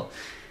council.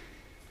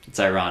 It's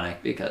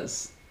ironic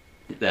because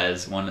he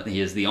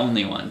is the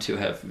only one to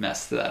have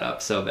messed that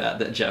up so bad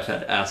that Jeff had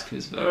to ask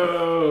whose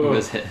vote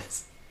was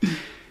his.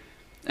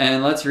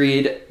 And let's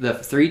read the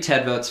 3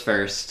 Ted votes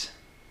first.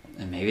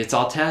 And maybe it's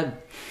all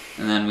Ted.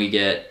 And then we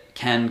get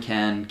Ken,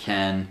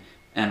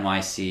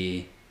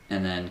 NYC,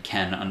 and then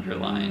Ken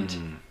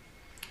underlined.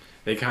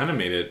 They kind of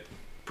made it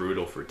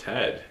brutal for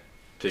Ted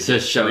to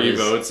get show 3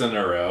 votes in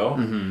a row.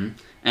 Mm-hmm.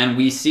 And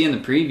we see in the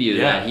preview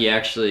that he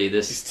actually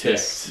this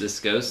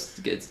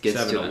ghost gets He's to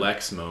having a him.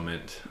 Lex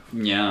moment.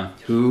 Yeah.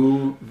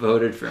 Who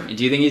voted for me?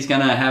 Do you think he's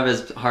gonna have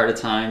as hard a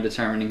time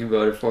determining who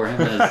voted for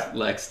him as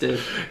Lex did?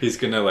 He's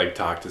gonna like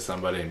talk to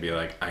somebody and be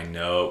like, "I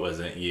know it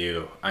wasn't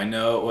you. I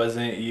know it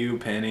wasn't you,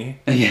 Penny."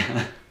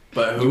 Yeah.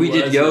 But who we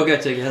was did yoga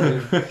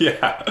together.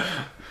 Yeah.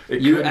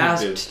 You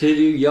asked to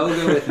do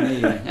yoga with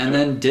me and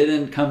then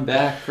didn't come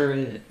back for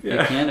it.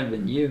 Yeah. It can't have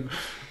been you.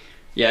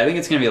 Yeah, I think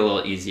it's gonna be a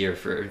little easier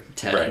for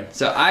Ted. Right.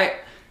 So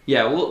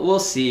we'll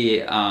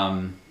see.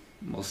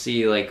 We'll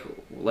see like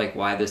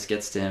why this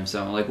gets to him.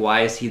 So like,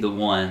 why is he the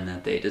one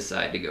that they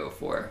decide to go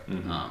for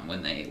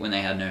when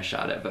they had no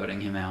shot at voting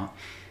him out?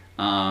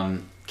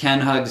 Ken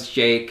hugs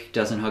Jake,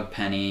 doesn't hug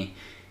Penny,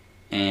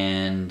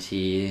 and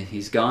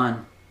he's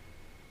gone.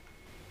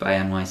 Bye,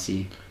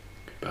 NYC.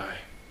 Goodbye.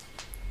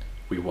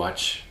 We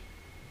watch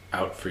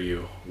out for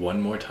you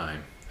one more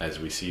time as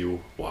we see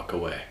you walk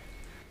away.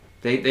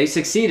 They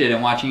succeeded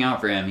in watching out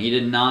for him. He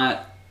did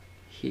not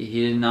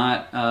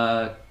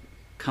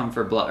come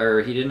for blood,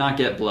 or he did not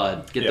get the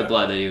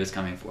blood that he was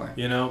coming for.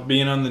 You know,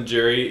 being on the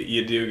jury,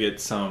 you do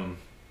get some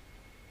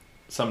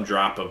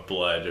drop of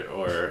blood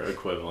or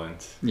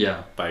equivalent.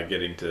 Yeah. By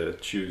getting to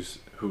choose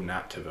who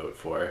not to vote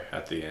for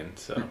at the end.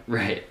 So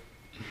right.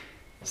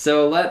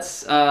 So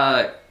let's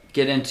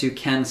get into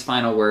Ken's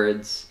final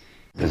words.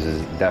 This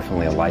is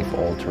definitely a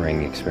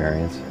life-altering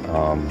experience.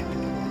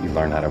 You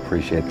learn how to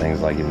appreciate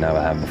things like you've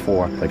never had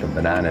before. Like a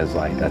banana is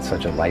like, that's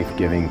such a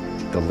life-giving,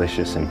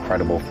 delicious,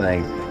 incredible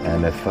thing.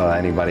 And if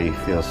anybody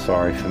feels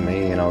sorry for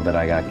me, you know, that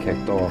I got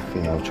kicked off,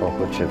 you know,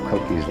 chocolate chip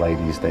cookies,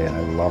 ladies, I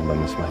love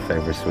them. It's my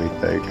favorite sweet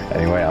thing.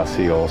 Anyway, I'll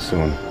see you all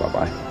soon.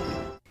 Bye-bye.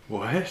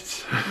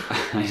 What?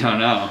 I don't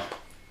know.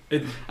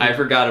 I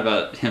forgot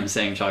about him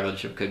saying chocolate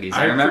chip cookies.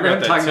 I remember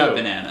him talking about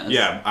bananas.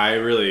 Yeah, I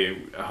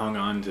really hung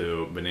on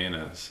to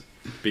bananas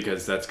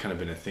because that's kind of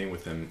been a theme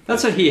with him.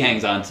 That's what he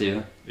hangs on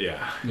to.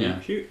 Yeah. Yeah.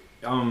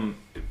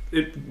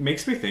 It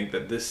makes me think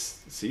that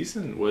this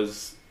season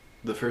was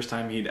the first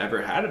time he'd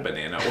ever had a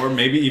banana, or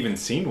maybe even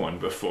seen one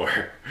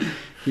before.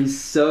 He's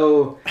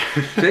so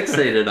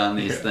fixated on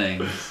these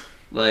things.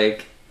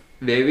 Like,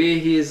 maybe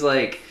he's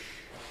like...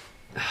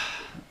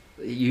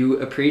 You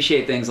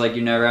appreciate things like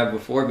you never have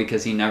before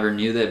because he never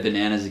knew that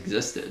bananas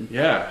existed.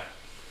 Yeah.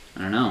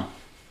 I don't know.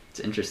 It's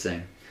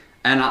interesting.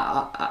 And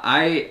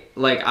I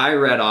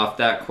read off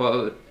that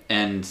quote,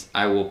 and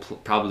I will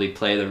probably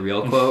play the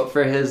real quote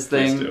for his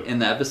thing in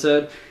the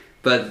episode,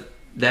 but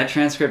that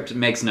transcript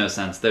makes no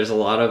sense. There's a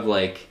lot of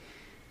like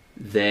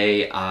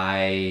they,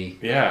 I,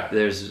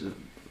 there's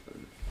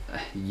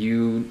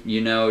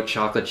you know,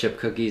 chocolate chip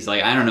cookies.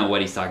 Like, I don't know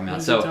what he's talking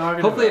about. So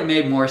hopefully it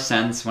made more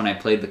sense when I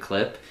played the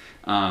clip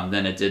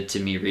than it did to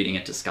me reading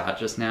it to Scott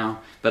just now.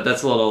 But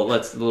that's a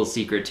little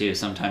secret too.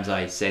 Sometimes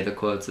I say the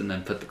quotes and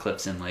then put the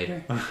clips in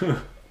later.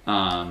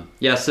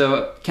 Yeah,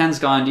 so Ken's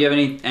gone. Do you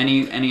have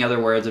any other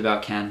words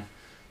about Ken?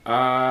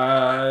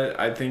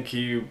 I think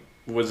he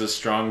was a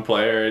strong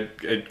player.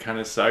 It kind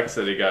of sucks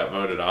that he got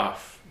voted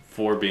off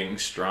for being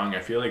strong. I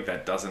feel like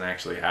that doesn't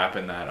actually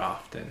happen that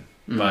often.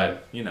 Mm-hmm.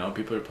 But, you know,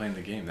 people are playing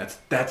the game.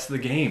 That's the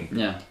game.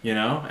 Yeah. You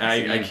know?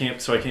 I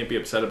can't be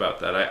upset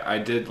about that. I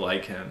did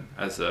like him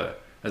as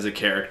a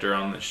character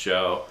on the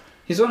show.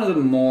 He's one of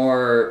the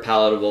more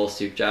palatable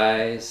soup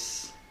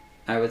guys,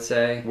 I would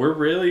say. We're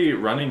really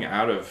running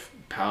out of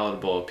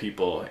palatable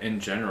people in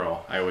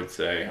general, I would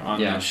say, on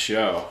this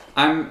show.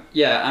 I'm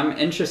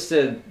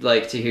interested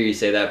to hear you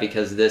say that,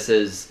 because this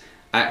is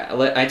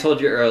I told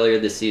you earlier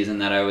this season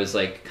that I was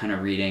like kind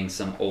of reading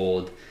some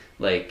old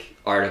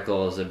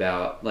articles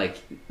about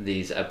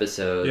these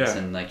episodes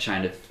and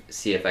trying to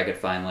see if I could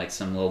find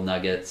some little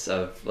nuggets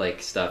of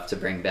stuff to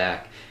bring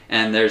back.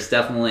 And there's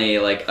definitely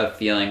a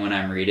feeling when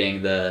I'm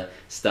reading the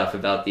stuff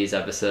about these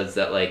episodes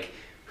that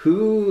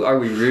who are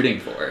we rooting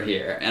for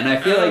here? And I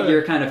feel like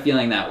you're kind of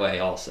feeling that way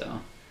also.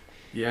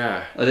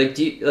 Yeah. Are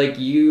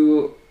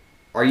you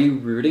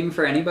rooting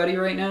for anybody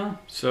right now?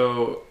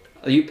 So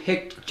you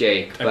picked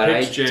Jake, but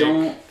I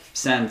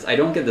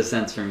don't get the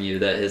sense from you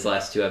that his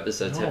last two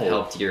episodes have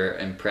helped your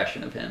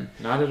impression of him.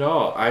 Not at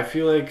all. I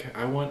feel like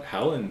I want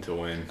Helen to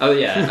win. Oh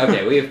yeah,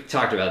 okay, we've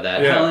talked about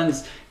that.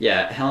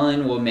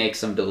 Helen will make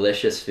some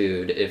delicious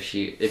food. If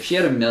she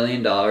had $1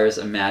 million,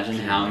 imagine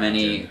how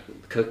many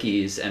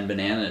cookies and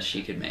bananas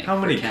she could make. How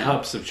many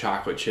cups of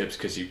chocolate chips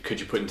could you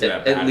put into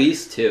that bag? At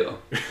least 2.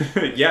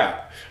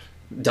 Yeah.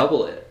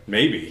 Double it.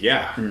 Maybe,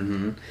 yeah.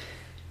 Mm-hmm.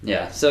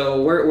 Yeah,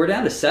 so we're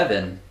down to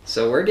 7.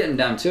 So we're getting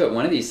down to it.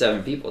 One of these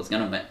 7 people is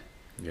gonna win.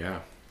 Yeah.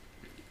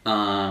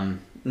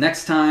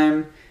 Next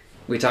time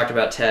we talked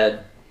about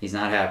Ted. He's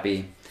not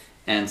happy,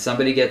 and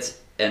somebody gets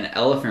an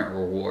elephant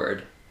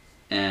reward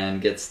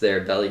and gets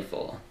their belly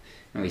full.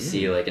 And we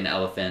see an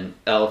elephant.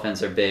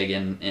 Elephants are big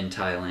in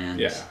Thailand.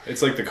 Yeah,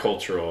 it's the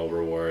cultural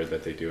reward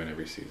that they do in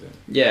every season.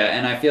 Yeah,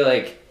 and I feel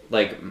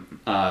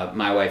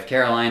my wife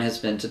Caroline has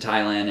been to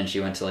Thailand, and she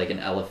went to an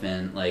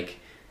elephant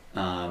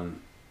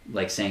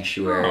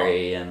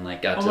sanctuary and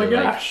got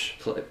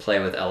to play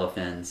with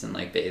elephants and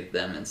bathe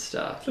them and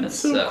stuff. That's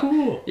so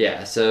cool.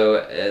 Yeah,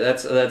 so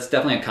that's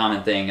definitely a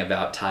common thing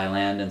about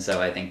Thailand, and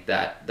so I think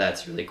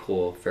that's really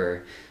cool.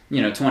 For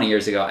 20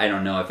 years ago, I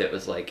don't know if it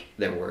was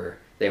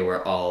they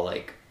were all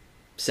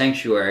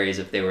sanctuaries,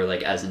 if they were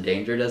as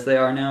endangered as they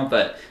are now,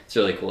 but it's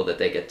really cool that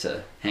they get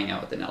to hang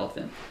out with an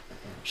elephant.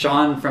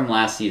 Sean from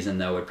last season,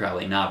 though, would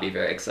probably not be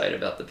very excited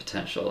about the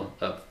potential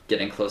of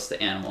getting close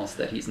to animals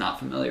that he's not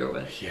familiar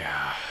with.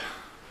 Yeah.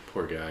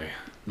 Poor guy.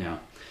 Yeah.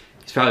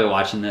 He's probably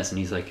watching this and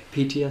he's like,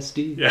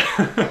 PTSD. Yeah.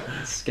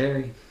 It's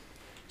scary.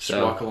 Just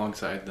walk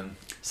alongside them.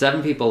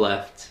 7 people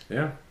left.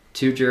 Yeah.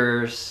 2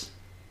 jurors,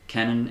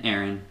 Ken and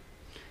Aaron.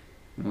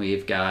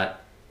 We've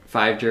got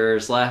 5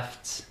 jurors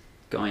left,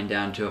 going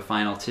down to a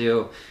final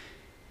 2.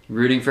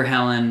 Rooting for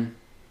Helen.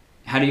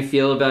 How do you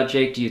feel about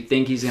Jake? Do you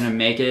think he's going to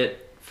make it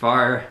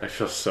far? I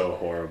feel so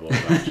horrible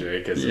about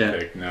Jake as a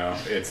pick now.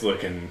 It's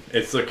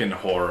looking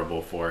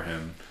horrible for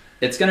him.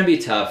 It's gonna be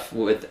tough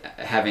with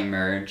having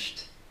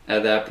merged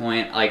at that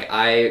point.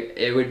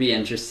 It would be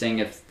interesting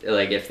if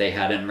they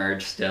hadn't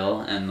merged still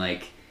and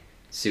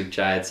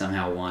Sukchai had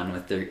somehow won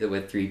with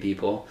 3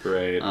 people.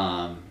 Right.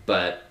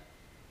 But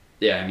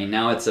yeah, I mean,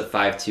 now it's a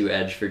 5-2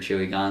 edge for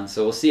Chewy-Gon,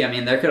 so we'll see. I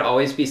mean, there could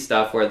always be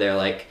stuff where they're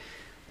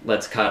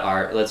let's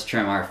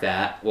trim our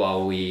fat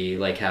while we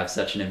have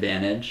such an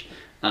advantage.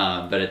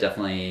 But it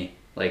definitely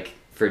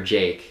for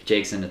Jake.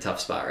 Jake's in a tough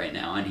spot right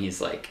now, and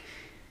he's like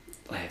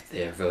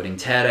they're voting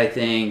Ted, I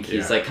think.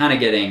 He's like kind of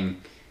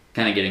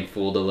getting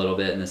fooled a little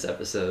bit in this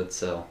episode,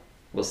 so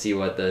we'll see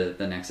what the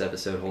next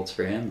episode holds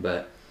for him.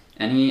 But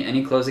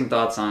any closing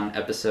thoughts on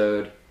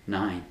episode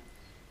 9?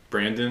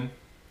 Brandon,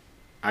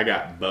 I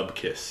got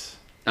Bupkis.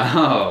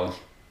 Oh,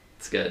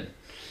 it's good.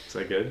 Is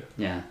that good?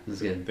 Yeah,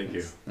 it's good. Thank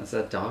you. That's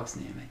that dog's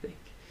name, I think.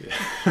 Yeah.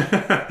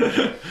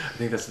 I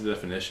think that's the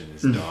definition,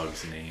 is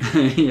dog's name.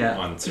 Yeah.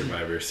 On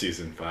Survivor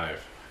Season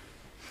 5.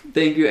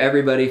 Thank you,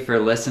 everybody, for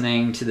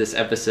listening to this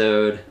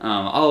episode.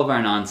 All of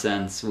our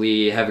nonsense.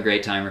 We have a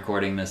great time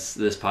recording this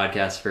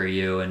podcast for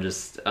you, and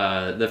just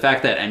the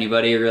fact that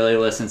anybody really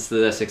listens to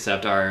this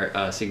except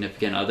our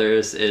significant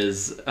others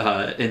is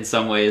in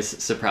some ways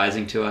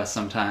surprising to us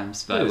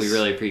sometimes, but we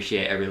really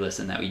appreciate every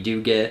listen that we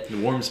do get. It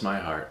warms my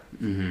heart.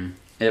 Mm-hmm.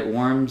 It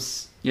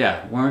warms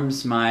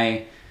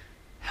my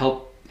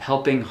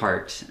helping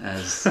heart,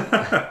 as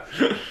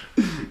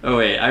oh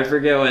wait, I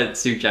forget what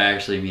Sukjai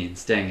actually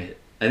means. Dang it.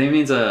 I think it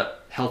means a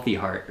healthy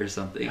heart or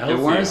something. It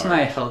warms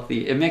my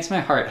healthy. It makes my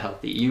heart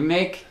healthy.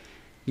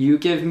 You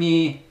give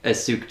me a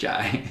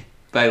Sukjai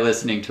by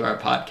listening to our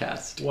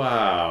podcast.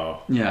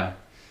 Wow. Yeah.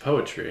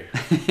 Poetry.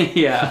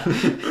 Yeah.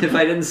 If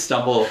I didn't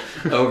stumble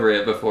over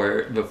it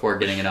before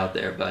getting it out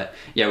there, but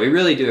yeah, we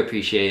really do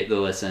appreciate the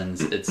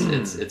listens.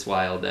 It's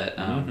wild that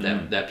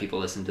that people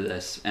listen to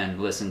this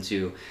and listen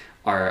to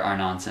our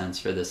nonsense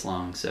for this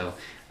long. So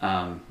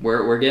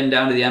we're getting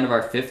down to the end of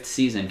our 5th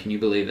season. Can you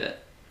believe it?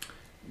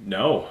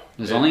 No.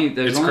 There's only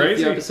a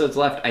few episodes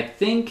left. I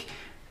think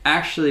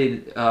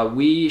actually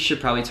we should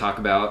probably talk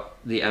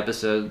about the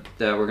episode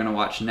that we're gonna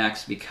watch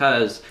next,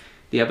 because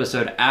the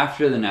episode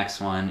after the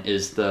next one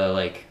is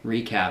the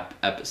recap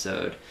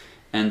episode,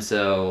 and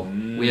so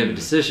we have a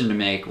decision to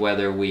make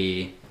whether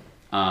we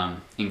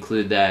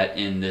include that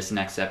in this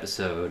next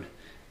episode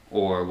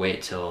or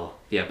wait till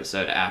the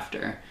episode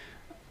after.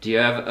 Do you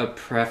have a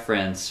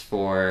preference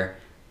for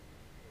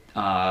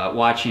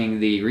watching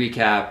the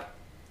recap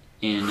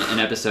in an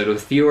episode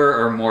with fewer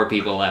or more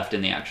people left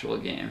in the actual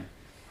game?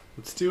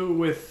 Let's do it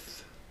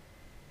with,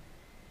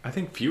 I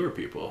think, fewer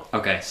people.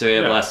 Okay, so we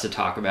have less to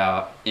talk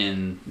about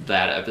in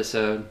that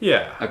episode?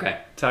 Yeah. Okay.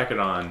 Tack it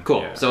on.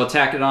 Cool. Yeah. So we'll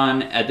tack it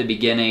on at the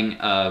beginning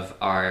of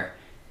our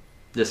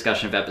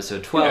discussion of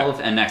episode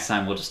 12, and next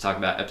time we'll just talk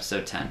about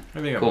episode 10.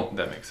 I think cool.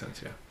 That makes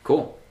sense, yeah.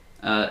 Cool.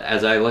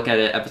 As I look at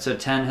it, episode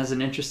 10 has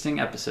an interesting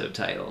episode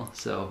title,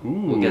 so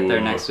we'll get there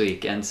next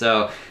week. And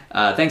so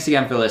thanks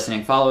again for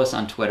listening. Follow us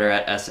on Twitter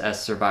at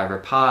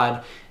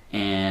SSSurvivorPod,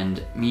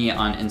 and me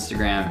on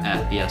Instagram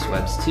at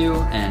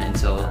BSWebs2. And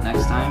until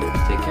next time,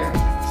 take care.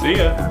 See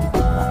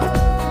ya.